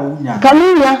na wo nya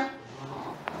kamiya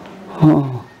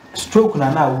stroke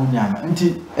na wo nya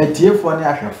nti etiefo ne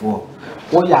ahwefo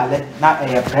wo yale na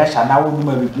pressure na wo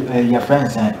duma your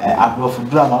friends abrofu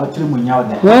drama o tiri mu nya o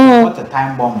de what a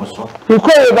time bomb so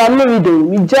ko e ba no video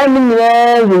mi jani ni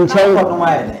rinchen ko no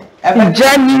ma de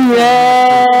Johnny,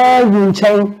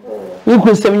 Vincent, you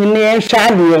could say near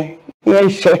Shady,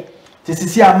 yes, this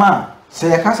is your man.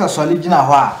 Say a casa solid in a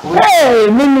while. Hey,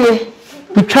 Minnie,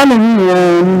 you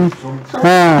trying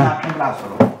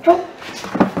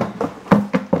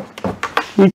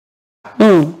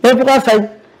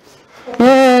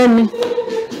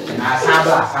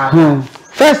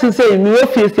first you say, me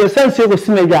office, your sense of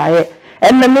a guy,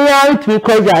 and the mayor to be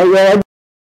called guy,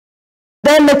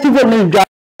 then let's go.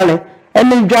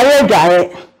 And the guy.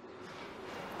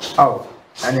 Oh,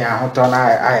 and I don't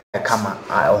I come.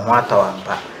 I want to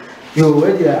ampa. You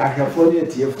already I have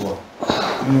 48 years for.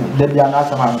 There be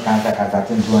another man can't take that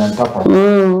into on top of.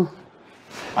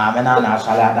 Mamma,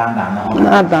 salad,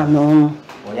 and no.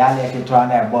 yale ke to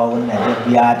ana bo na de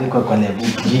bia de ko le bu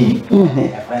ji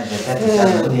friend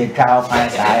de ka fa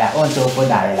sa ya on to fo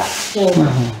da la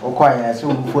o ko ya so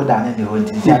fo da ne de ho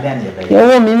ti sia de ne be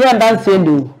yo mi ni dance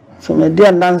do so me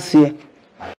dey dance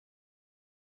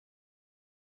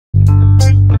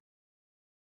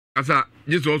asa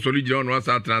Jesus so ri jira no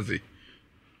asa transe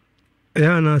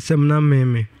ya na sem na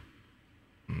meme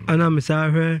ana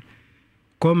misahwe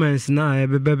comments na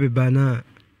ebebe bana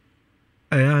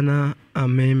ayana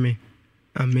ameme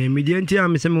de nti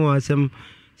amesem wasem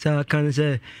sa kan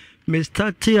say me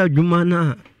start adwuma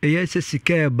na yes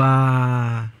sika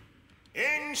ba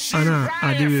ana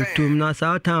ade tum na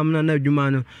sa time na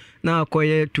adwuma no na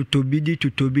akoye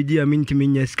tutobidi amintimi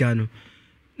nyeska no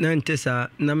na ntesa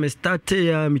na me start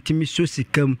ya mitimi so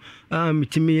sikam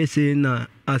mitimi yese na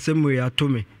asemu ya to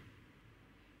me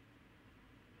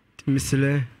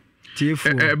misle tiefo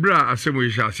bra asemu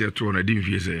ya ase to na din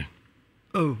fie say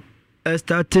oh I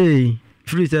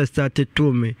started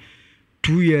to me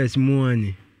 2 years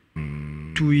more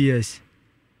 2 years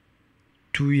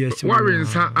Warren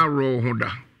sa aro ho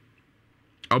da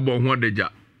abo ho deja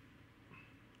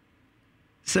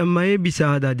samaye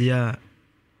bisa da dia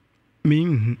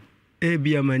min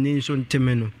bia mani so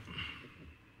ntemeno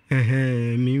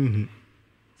min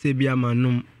se bia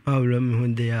manum awra mi ho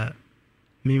dia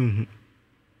min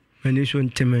mani so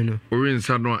ntemeno Warren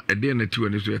sa no ede na tiwa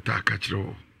ni so eta ka kire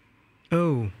ho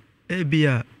oh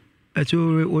bia acho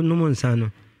onum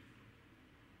nsano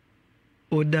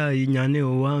oda yinyane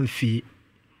o wanfi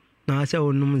na ase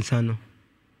onum nsano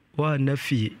wa na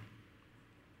fi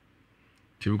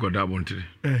tibi ko da bontire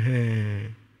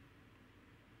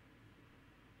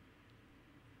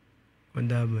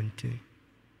onda bontire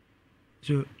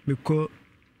so because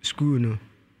school no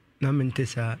na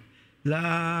mentesa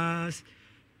last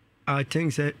I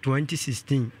think say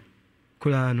 2016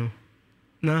 kulano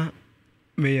na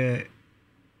me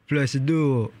plus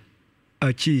do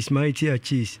a cheese mighty a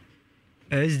cheese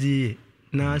SD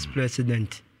nas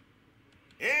president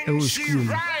e was school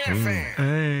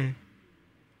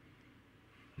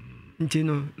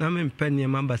ntino na me mpani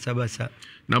ma basa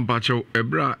na mpacho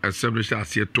ebra establish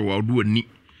ase to wa do ani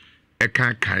e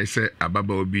kan kai se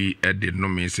ababa obi e de no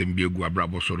me se mbi egu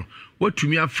abrabo so no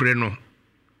watumi afre no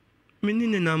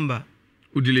menini number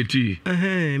udileti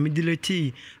me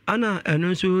dileti ana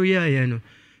eno so ya no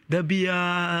da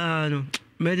bia no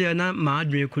media na ma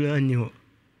adwe kula ani ho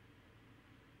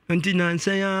nti na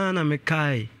nsanya na me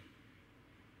kai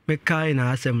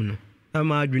na asem no na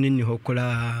ma adwe ni ho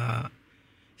kula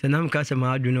sanam ka se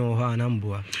ma adwe no ho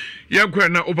anamboa ya kwa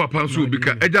na o papa so bi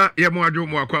ka eja ye mo adwo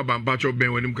mo akwa abampa cho ben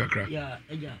wanim kakra ya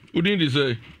eja udin di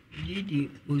say di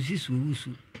osisu usu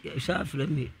ya sa fra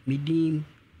me din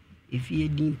ifie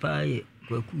din pa ye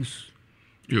kwakus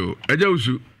yo eja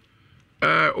usu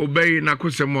obey na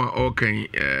kosemo a okan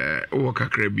wo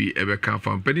kakra bi ebeka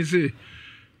fam pani se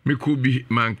meko bi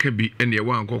manka bi ene ye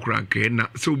wan kokora nka na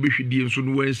se obehwidie nso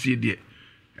no wansie de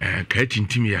ka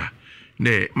tintimi a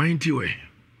ne mainti we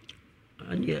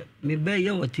anye me be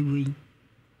ye wati wi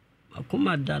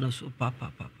akoma dano so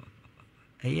papa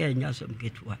eye nya som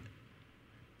ketwa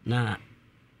na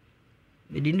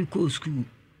me dini ko school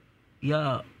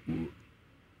ya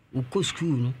u ko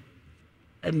school no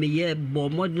me ye bo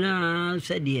modna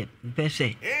said ye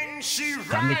pese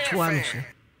ka me toan so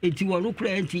enti wono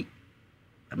kura enti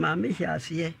ma me hia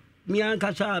ase mi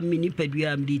anka sa mi ni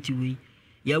padua am diti wi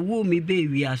ya wo mi be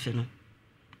wi ase no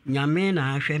nyame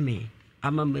na ahwe me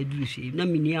ama maduru se na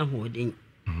mi ni ahoden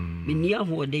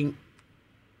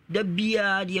da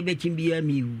bia de betim bia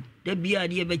mi wu da bia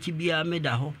de beti bia me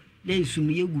da ho na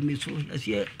nsum ye gu me so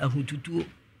ase ahotutuo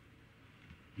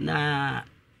na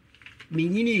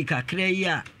minyini kakra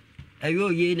ya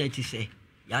ayo ye na ti se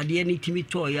ya de ni timi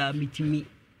to ya mitimi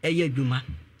eye dwuma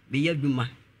me ye dwuma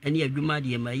ene adwuma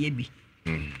de ma ye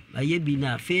bi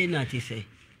na fe na ti se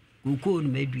koko no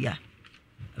medua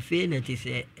fe na ti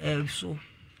se so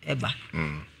eba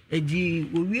eji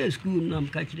owie school na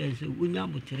mka kire se wonya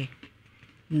botere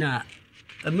na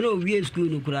amira owie school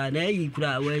no kura na yi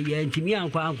kura wa ye ntimi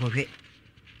ankwahwe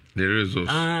the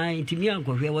results ntimi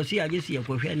ankwahwe wo se agese ye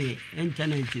kwahwe ne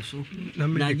internet so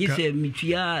na agese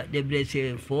mitua de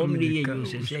blesse form ni ye yo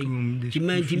se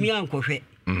ntimi ankwahwe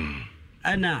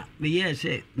ana me ye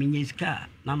se minyeska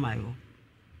na mayo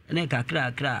ene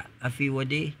kakra afi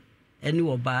wode ene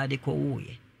wo ba de ko wo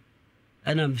ye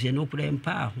ana mse no kura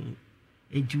mpa ho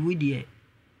enti wodie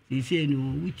sese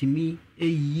no wutimi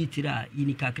eyi tira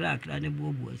yini kakra ne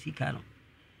bobo sika no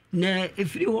na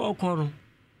efiri ho koro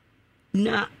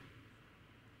na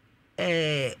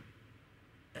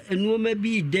enuoma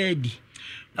bi daddy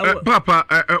Papa,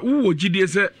 who GD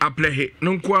say a play,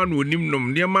 no quan would nim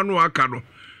nom near Manuacano.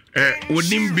 Would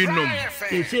nim be nom.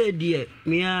 They say, dear,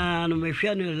 me and my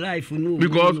family life,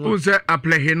 because who say a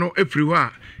play no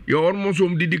everywhere. You almost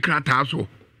home did the crat also.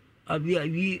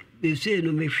 They say,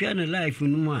 no, my family life,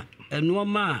 no, and no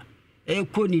ma, a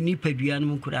coni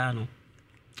nipabianum curano.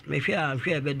 My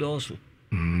fair bed also.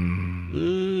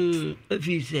 If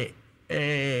he say,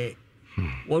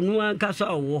 one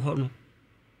castle war.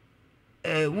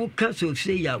 Who castle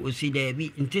say ya will see there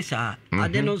be in Tessa. I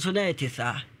don't know so that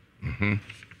Tessa.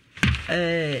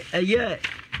 A year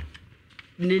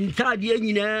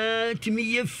Nintadia to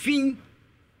me a fin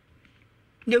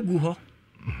Neguho.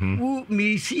 Who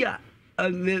me see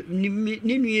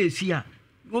Nini see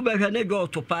go back and go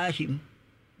to pass him.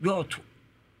 Go to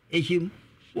him.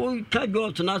 Who can't go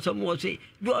to not some more say,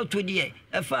 go to the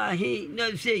if I he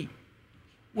no say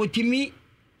what to me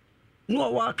no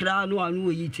walk around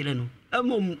no eating.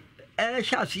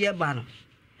 Shall see a banner.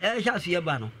 Shall see a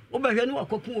banner. Over here, no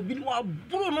cocoa be no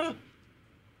Bruno.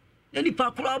 Any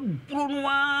Pacra Bruno.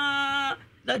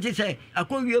 That is a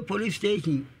call you a police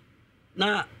station.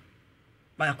 Now,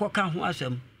 by a coca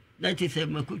wasm. That is a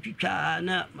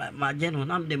Macucha, my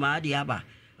general, I'm the Madiaba.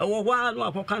 A while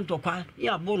no cocanto qua,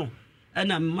 ya bono,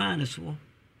 and a man so,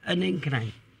 an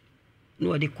incline.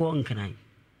 No, the corn canine,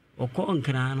 or corn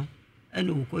canano, and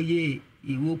no coye.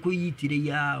 You will eat the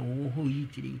ya or who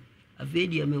eat it. A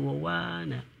video me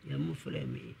one, ya muffle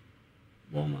me.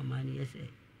 Bomber money, yes,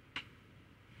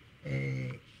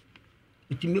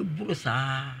 it me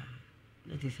busa.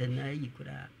 That is a night you could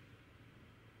have.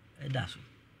 That's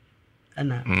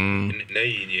Anna.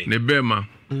 Nebema.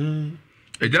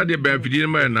 A daddy baby,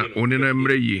 man, only a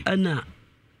mray. Anna,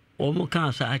 almost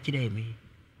can't actually me.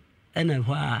 And I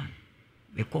why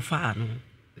me cofano,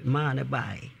 man a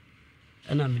buy.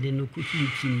 And I'm in no cooking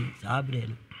chini,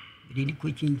 Sabreno. Didn't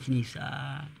cooking chini,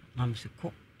 sir. Mam's a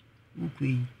cook.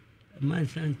 Ukui, a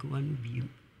man's uncle one be you.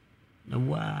 The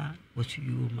war was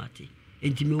you, Matty.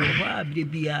 And to me, why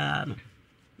be a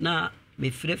now, me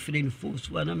friend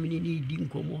force one a minute didn't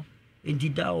come more. And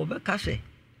did thou over Casse?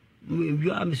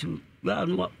 You are Miss, you are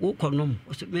not walk on them,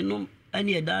 was it menum,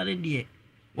 any a darling dear.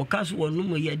 Or Cass one no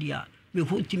more yet, me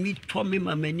want to meet Tommy,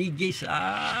 my many jays.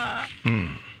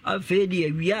 I feel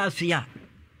dear, we are here.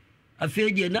 I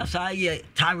feel dear, that's I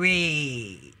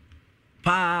tarry.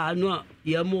 Pa, no,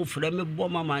 you're more from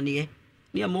bomber money,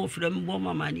 you're more from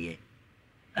bomber money.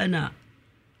 Anna,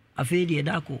 I feel dear,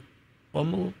 Daco, or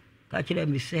more, catch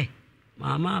me say,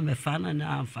 Mamma, me fan and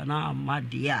I'm fan, my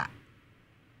dear.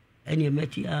 And you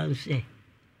met your and say,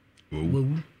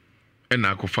 and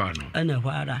Acofano, and a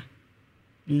wara.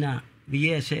 Na,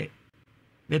 we say,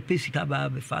 me piscaba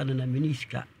be fan and a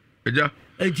minisca. Eja,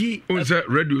 unse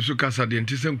radio so kasa de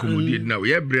ntisen komodi na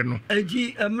we ebre no.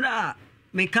 Eji emra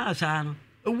me kasa no.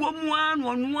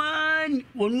 Wonwan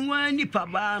ni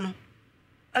paba no.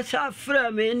 Asa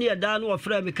fra me ne da no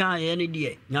fra me kan ye ne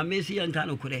de. Nyame si yanka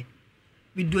no kure.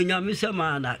 Bi do nyame se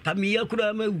ma na ka me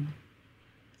yakura ma wu.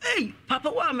 Hey,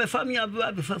 papa wa me fa me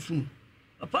aba be fafu.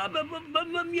 Papa ba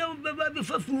me aba be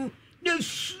fafu. De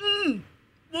sun.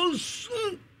 Wo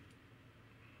sun.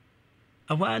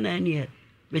 Awa na ne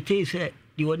me te se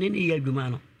di woni ne ye adwuma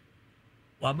no.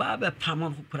 Wa ba be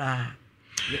pam kura.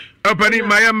 Opani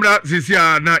mayamra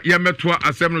sisia na yametoa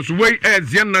asem no so we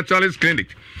Zian Naturalist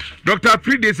Clinic. Dr.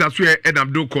 3 days aswe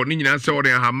Edam Doko ni nyina se ore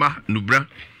hama nubra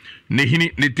ne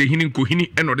hini ne tehini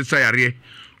nkohini eno de sayare.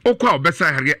 Okwa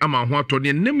obesa yare ama ho ato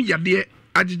ne nem yade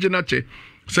agege na che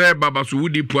se baba so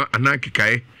wudi po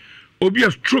anankikae. Obi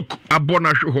a stroke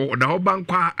abona hwe ho da ho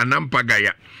bankwa anampa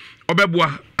gaya.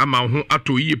 Obeboa ama ho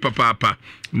ato yi papa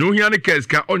no hia ne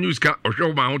keska onyuska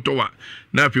ohwe ma ho to wa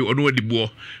na afi ono adibo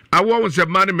awo se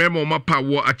mane memo mapa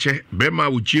wo ache bema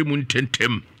wo giemu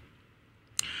ntentem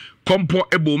kompo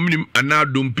ebo minim ana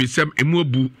dompisem emu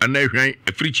abu ana hwan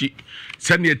africhi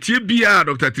sane tie bia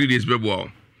Dr. 3 days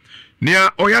bebo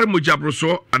nia oyar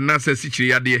mujabroso ana se sichiri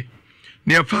yade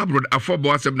nia fabrod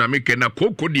afobo asem na meke na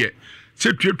kokode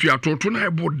se tuatua toto na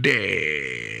ebo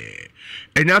de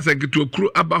enya se gitu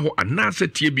okru abaho ana se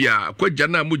tie bia kwaja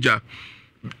na muja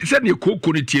se ne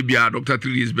koko ne tie bia Dr.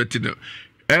 3 days betino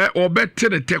obete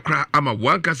ne tekra ama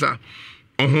wankasa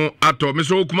oho ato me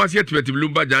so kuma se yetibeti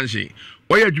Lumba Junction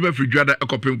oya adwuma fridwada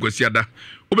ekopem kwasiada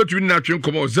obetumi na atwen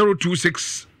komo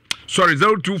 026 sorry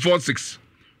 0246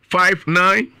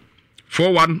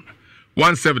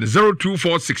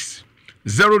 594117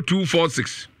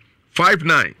 0246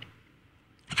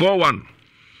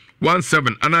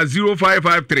 594117 and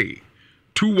 0553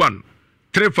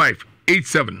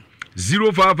 213587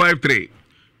 0553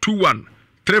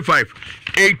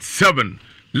 213587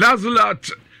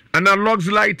 Lazulat Analogs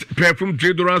light perfume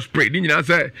deodorant spray ni nyina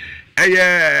say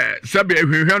sabe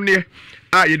ehwehwam ne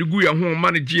a yedugu ya ho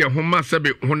manage ya ho ma sabe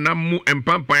honam mu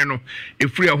empampan no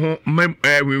efiri ho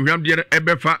ehwehwam de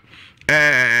ebefa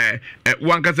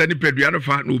wankasa ni pedua no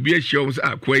fa na obi ahia wo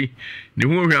akwai ne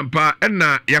ho hwampa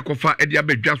na yakofa de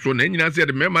abedwa so na nyina say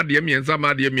de mema de miensa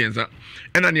ma de miensa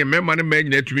na ne mema ne ma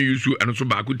nyina tumi yusu eno so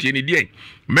ba ko tie ni de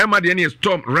mema de ne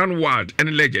storm run wild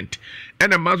and legend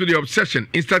and a master the obsession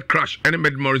instant crush and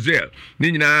memorization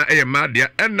ni nyina ma de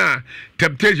na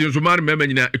temptation so ma mema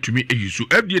nyina tumi yusu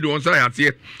fda de won say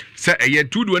ase say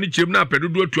tudu ani chem na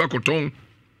pedodo atu akoton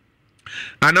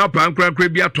and now pancreas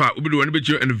bi ato a obi do wani be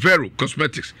and Vero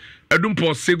Cosmetics adum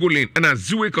Paul Segolin and a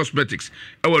Ziwe Cosmetics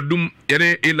awadum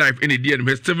yene a life in the and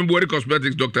Steven Body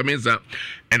Cosmetics Dr. Mensa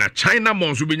and a China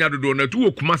Mons be nya do na tu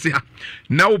okumase ha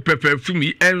now pepper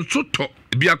fumi and so to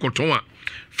bi akoton a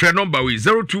fair number we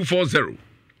 0240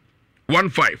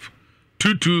 15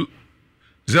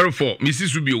 2204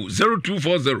 Mrs. Subio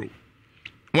 0240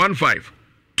 15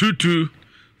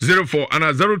 2204 and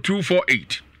a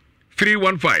 0248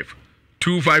 315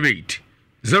 258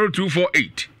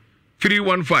 0248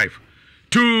 315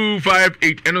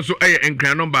 258 and also a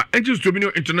number Angels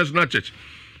Dominion International Church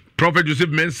Prophet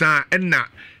Joseph Mensa enna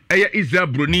Israel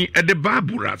Bruni at the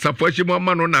Babura Safoshi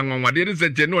Mamano Nangwa there is a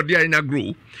general dia in a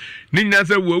grow Nina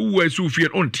say we so fear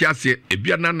on tiase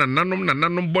ebiana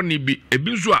nanom boni bi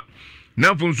ebinso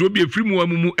na fon so bi efiri mu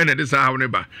amumu ene de sa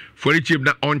hawneba for chip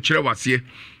na on kire wase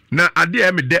na ade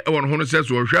e me de won hono se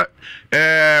so hwa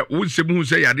wo sebu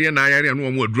se yade na yare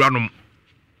no mo aduranom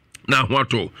na ho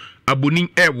ato aboni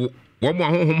ewo wo mo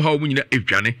ahohom ha wo nyina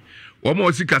etwane wo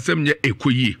mo sikasem nye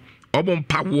ekoyi wo mo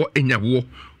mpawo enyawo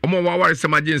wo mo waware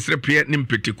semaje nsrepie ni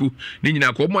mpeteku ni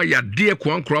nyina ko mo yade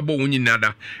kwankro bo wo nyina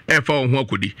da e fa wo ho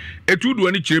akodi etudu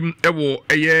ani kirem ewo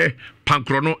eye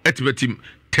pankro no etibetim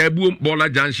tabu bola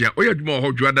jansia oyaduma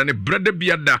ho dwada ne brede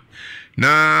biada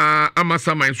na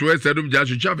amasa man so esedum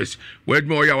Joshua Chavez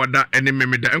weduma oyawada ene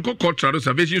memeda enko cultural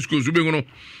salvation schools ube ngono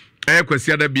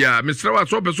kwasi ada bia Mr. wa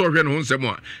so person hwe no nsem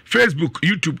a Facebook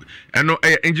YouTube eno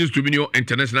Angels Dominion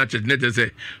International Church net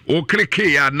say o click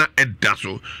ya na eda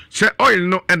so se oil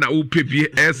no na o pebie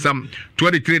esam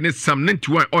 23 ne sam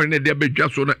 91 oil ne de bedwa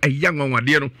so no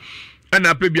eyanwanwade no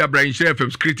na pebie Brian Share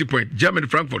FM Security Point Germany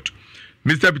Frankfurt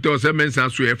Mr. Peter Simmons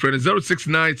and so friend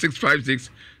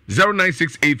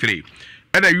 0696560963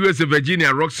 and a US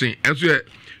Virginia Roxy and so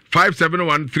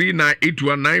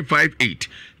 571398198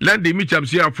 land the Mitcham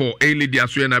here for a lady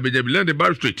as we and land the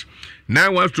Bar Street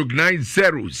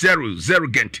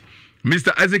 91-9000 Gent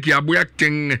Mr. Isaac Yabuyak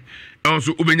Ting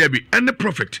also Ubenyabi and the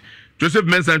Prophet Joseph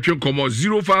Mensan Como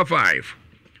 055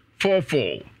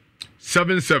 44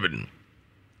 77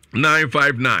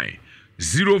 959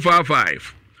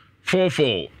 055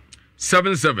 44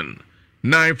 77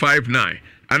 959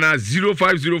 and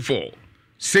 0504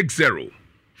 60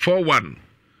 41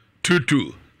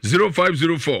 22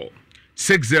 0504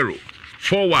 60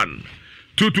 41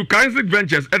 22 Kansik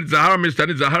Ventures at Zahara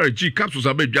Mr. Zahara G capsules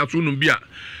abe jasu numbia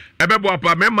ebebo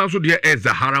apa memma so de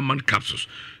Zahara man capsules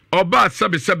oba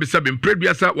sabe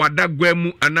prebiasa wada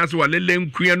gwemu anaso walele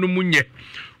nkua no munye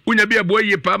unya bia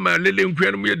boye pa ma lele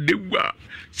nkua no mu ye dewa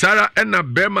Sara ena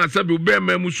bema sabi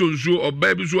ubema musonsu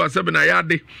oba bi so asabi na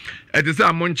yade etese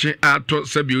amonche ato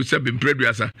sabi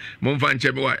mpreduasa momfa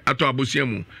nche be wa ato abosia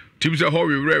mu tim se ho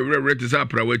we tese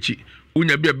apra wachi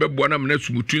unya bia bebo na mena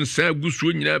sumutu nsa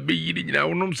gusuo nyina be yiri nyina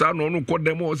wonom sa no no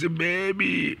kodem o se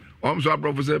baby omso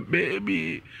abrofo se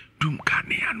baby dum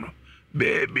kania no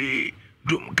baby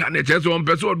dum kania chese on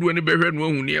pese odo ni behwe no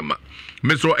ahu niema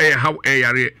meso how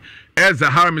yare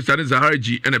Zahara Mr. Zahara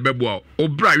G and a bebo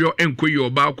obra yo enkoyi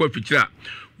oba akwa fikira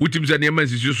wutim se niema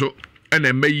nsisi so na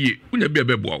emayi unya bia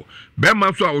bebo be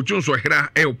ma so a wotun so hera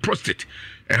prostate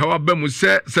hawa bemu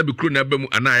se bikru na bemu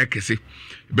ana yakese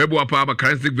bebo apa ba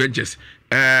Kansik Ventures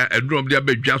edrom dia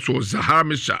badwa so Zahara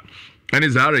Mr.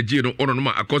 and Zahara G no ono no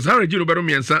ma akọ Zahara G no bedo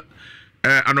miensa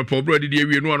anopo bro de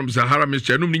ewie no anom Zahara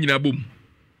Mr. num ni nyina bom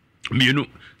mienu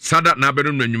sada na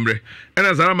bedo no anwumre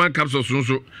ena Zahara man capsules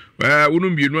so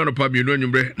wonum bienu anopa bienu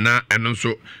anwumre na eno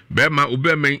so be ma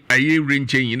obemen aye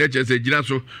renchen na chese gina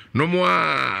so no mo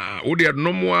a wo de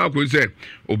no mo a ko se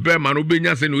obema no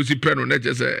benya se na osi pe no na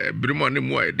chese birimo ne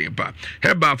mo eden pa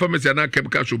heba pharmacy na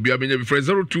chemical shop bia benya bi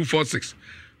 0246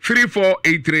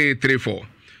 348334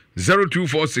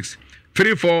 0246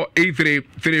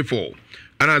 348334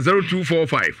 and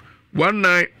 0245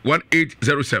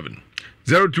 191807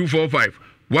 0245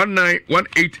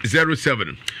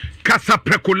 191807 Kasa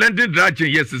prekolende draje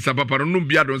yes sapapa no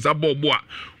bia don sa bobo a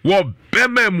wo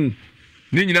bememu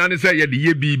ni nyina ne sɛ yɛde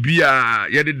yɛ bibia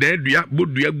yɛde dan dua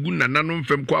bodua gu nananom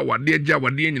fam kɔ awade agya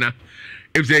awade nyina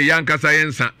efisɛ yankasa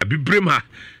yɛnsa abibrem ha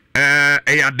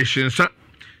ɛyɛ adehyensa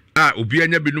a obi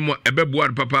anya binum ɛbɛboa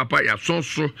no papa ya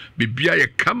sonso bibia yɛ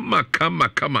kama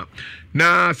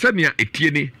na sɛnea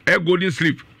etie ni golden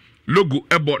sleeve logo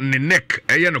ɛbɔ ne neck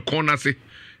ɛyɛ no corner se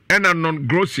ɛna non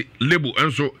grossy label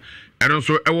ɛnso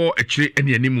ɛwɔ akyire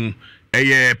ɛne animu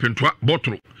ɛyɛ pentoa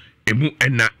bottle emu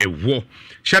ɛna ɛwɔ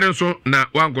hyɛre nso na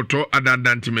wankoto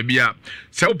adadantima bia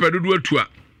sɛ wopɛ dodo atu a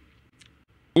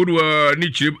wodwa ni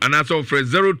kyirem anaasɛ wofrɛ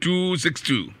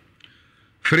 0262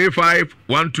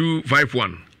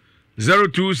 351251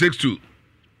 0262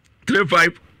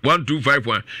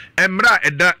 351251 emra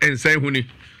eda ensan huni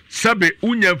sabe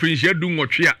unya mfinhia du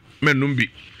nwotwe a menum bi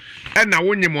ena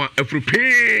wonyem a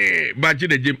afrupe baje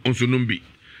de gem onsonum bi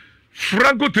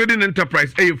Franco Trading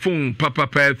Enterprise phone papa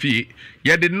fi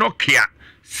ye de Nokia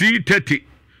C30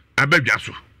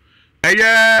 abadwaso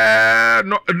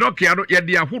Nokia no ye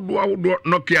de ahodo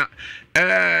Nokia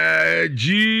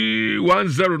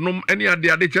G10 nom any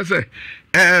ade chese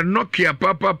Nokia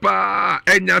papa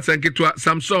enya sanketwa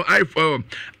Samsung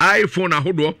iPhone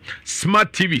ahodo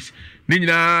smart TVs ni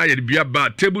nyina ye de bia ba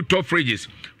tabletop fridges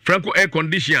Franco air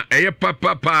conditioner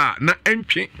papa na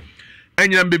entwe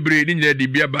enya bebre ni nyina de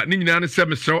bia ba ni nyina ne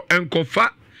semesro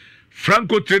enkofa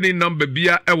Franco Trading number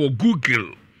bia ewo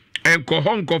Google enko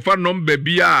honkofa number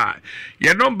bia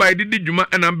ye number didi djuma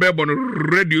enambe bon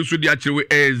radio so di achirewe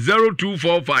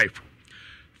 0245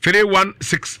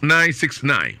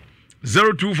 316969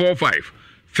 0245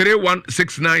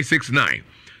 316969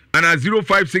 and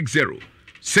 0560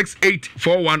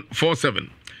 684147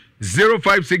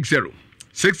 0560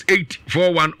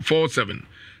 684147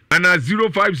 and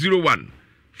 0501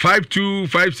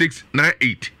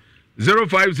 525698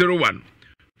 0501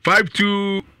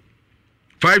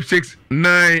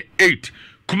 525698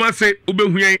 kuma se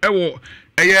ubehuyen ewo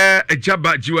eye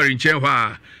ejaba jiwari nchen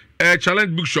hwa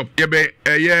challenge bookshop yebe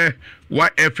eye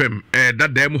YFM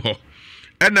dadam ho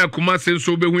ena kuma se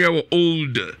so ubehuyen ewo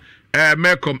old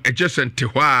Malcolm adjacent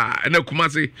hwa ena kuma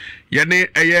se yene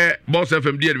eye Boss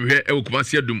FM di enhwe ewo kuma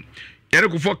se adum yene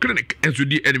ko for clinic enso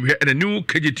di enhwe ena new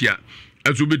kegitia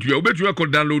enso betua ko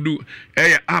download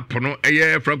app no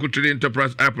Franco Trading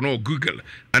Enterprise app no Google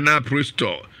and Play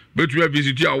Store. Betua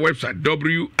visit our website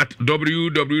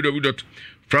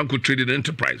www.Franco Trading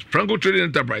Enterprise. Franco Trading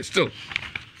Enterprise still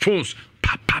phones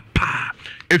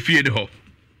if you know.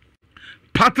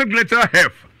 Patrick Letter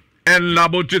Health and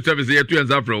Laboratory Services here to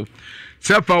Zafro.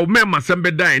 Sefa umema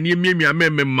sembeda ni miemi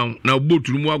amemma na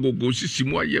obotu mu agogo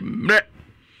sisimu ayemre.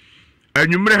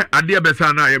 Enwumre ade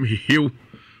abesa na ayem hehew.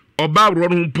 Oba wro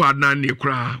no mpa na ne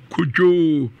kra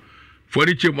kojo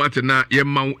foriche mwate na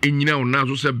yemma enyina ona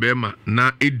so se bema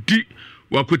na edi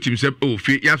wakotim se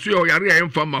ofi yaso yo yare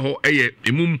ayemfa ma ho eye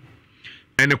emum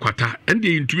ene kwata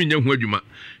ende ntumi nya hu adwuma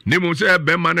nemu se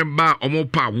bema ne ba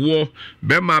omopa wo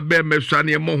bema be mesua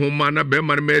ne mo ho ma na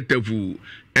bema ne metafu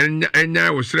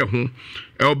enya wo sere ho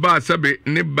oba sabe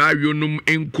ne ba yonum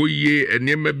enkoye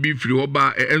enema bi firi ho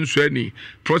ba enso ani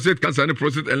prostate cancer ne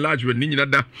prostate enlargement ni nyina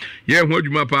da ye ho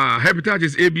adwuma pa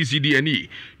hepatitis ABCD ani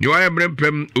ni wa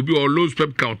emrempem obi o low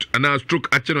sperm count ana stroke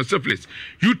acheno syphilis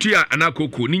UTI ana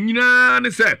koko ni nyina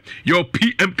ne se your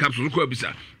PM capsules ko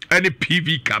abisa any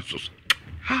PV capsules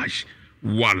hash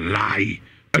wallahi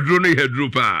adro ne hedro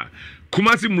pa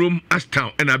Kumasi Mrum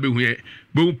Ashtown and Abihuye,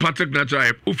 Boom Patrick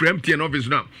Natural, Ufrem TN office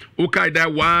now. Okay,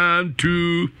 that 1,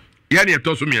 2, Yani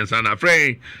Tosumi and Sana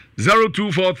Frey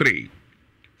 0243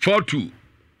 42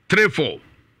 34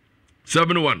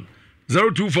 71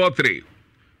 0243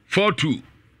 42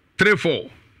 34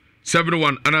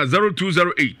 71 and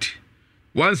 0208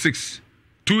 16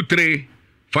 23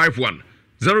 51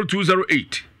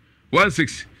 0208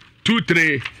 16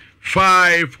 23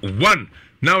 51.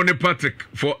 Now ne Patrick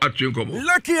for Atwinkomo.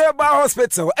 Lucky Eba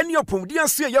Hospital and your Pundian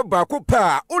see your Baku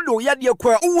Pa, Udo Yadia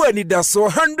Qua, Uani da so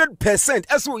 100%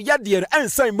 as we Yadian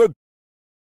and Simon.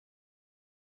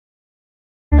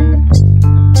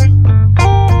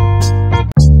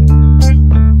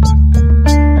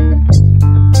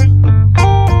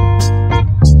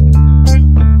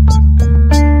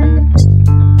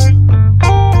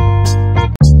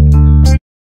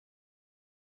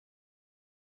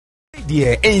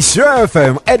 dear Insure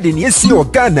FM Edin Yesi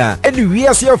Ghana and we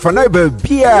are here for neighbor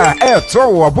beer to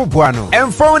Bubuano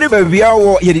and phone baby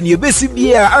our Yedin Yabesi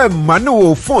beer and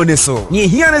Manu phone so ni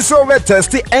here so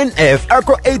test NF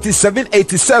Ako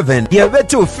 8787 ye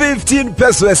beto 15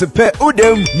 pesos per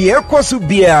udem ni ekosu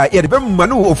beer yedbe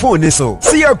Manu phone so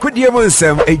see a could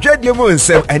yemonsem a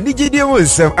jademonsem and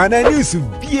nigidemonsem and I knew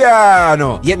beer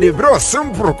no ye ne bro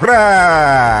some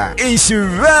propra Insure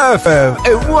FM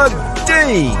a what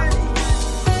day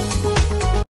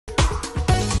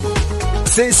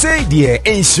Say dear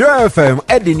Insure FM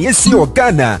Edin Yesi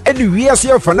Ghana and we are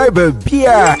here for neighbor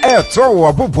beer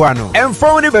to Bubuano and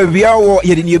phone baby our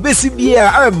Yedin Yabesi beer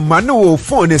and Manu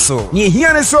phone so ni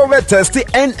here so test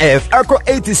NF Ako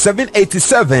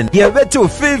 8787 ye beto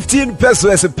 15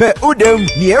 pesos per udem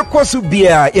ni ekosu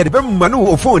beer yedbe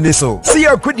Manu phone so see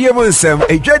a could yemonsem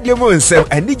a jademonsem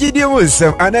and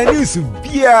nigidemonsem and I knew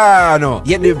beer no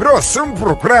ye ne bro some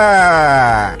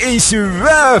propra Insure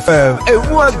FM a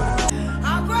what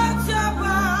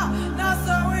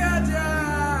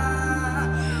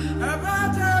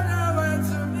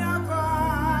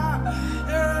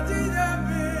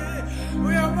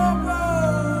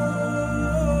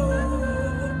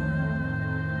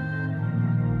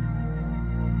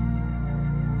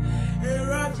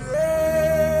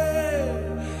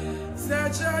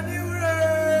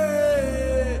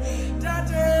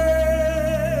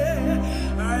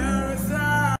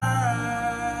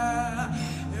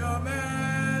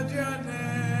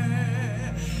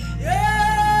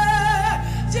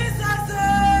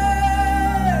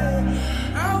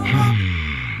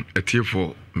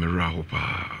for Mirahopa.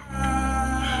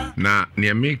 Na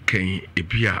near ken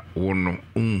ebia wono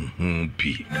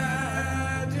pi.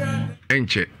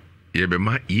 Enche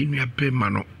yebema yinua pe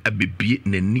mano abebie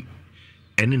nani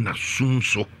ene na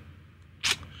sunso.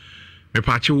 Me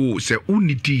pache wo se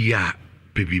unidi ya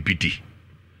bebibidi.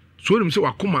 So nim se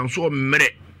wakoma nso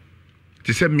mmere.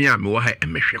 Ti se me a me wo ha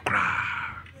emehwe kra.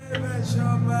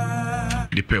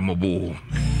 Dipemobo.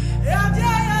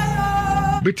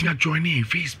 Betting are joining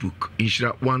Facebook,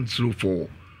 Inshira 104.5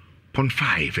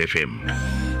 FM.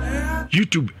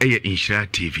 YouTube, Inshira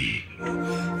TV.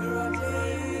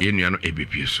 Yenuano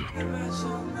ABPSO.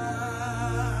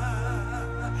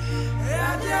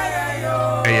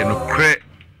 No cre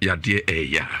ya dear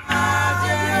Eya.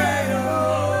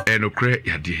 No cre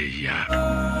ya dear ya.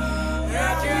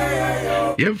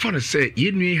 Yen fun say,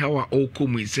 Yenu how all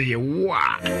come say,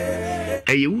 wa.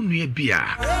 Unu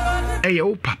bia.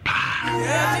 O papa.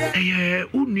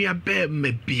 Unia be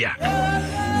me bia.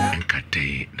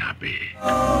 Enkate na be.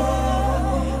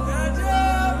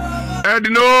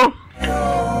 Edino.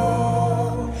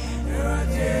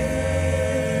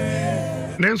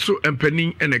 Nenso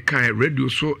empeni ene kan radio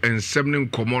so ensem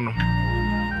nkomo no.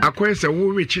 Akoye se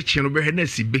wo we chichi no be he na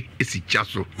sibe esicha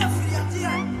so.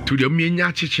 To de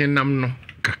mienya chichi nam no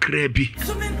kakra bi.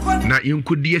 Na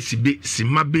yinkodi asibe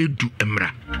sima be du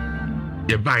emra.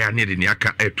 Ye ba ya ne de ne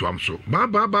aka etuam so. Ba.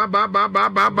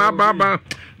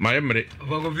 My emre.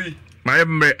 Vagovi. My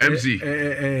emre MC.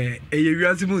 Ye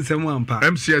wiase mu nsem ampa.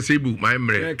 MC asebu my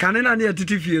emre. Kane na ne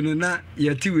yetiti fie no na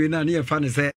yeti we na ne ye fa ne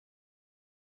se.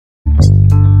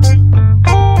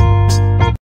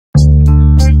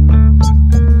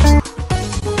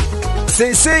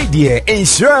 Say dear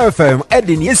Insure FM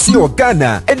Edin Yesi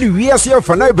Ghana and we are here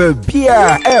for neighbor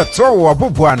beer to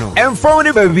Bubuano and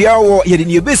phone baby our Yedin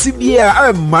Yabesi beer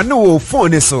and Manu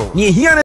phone so ni here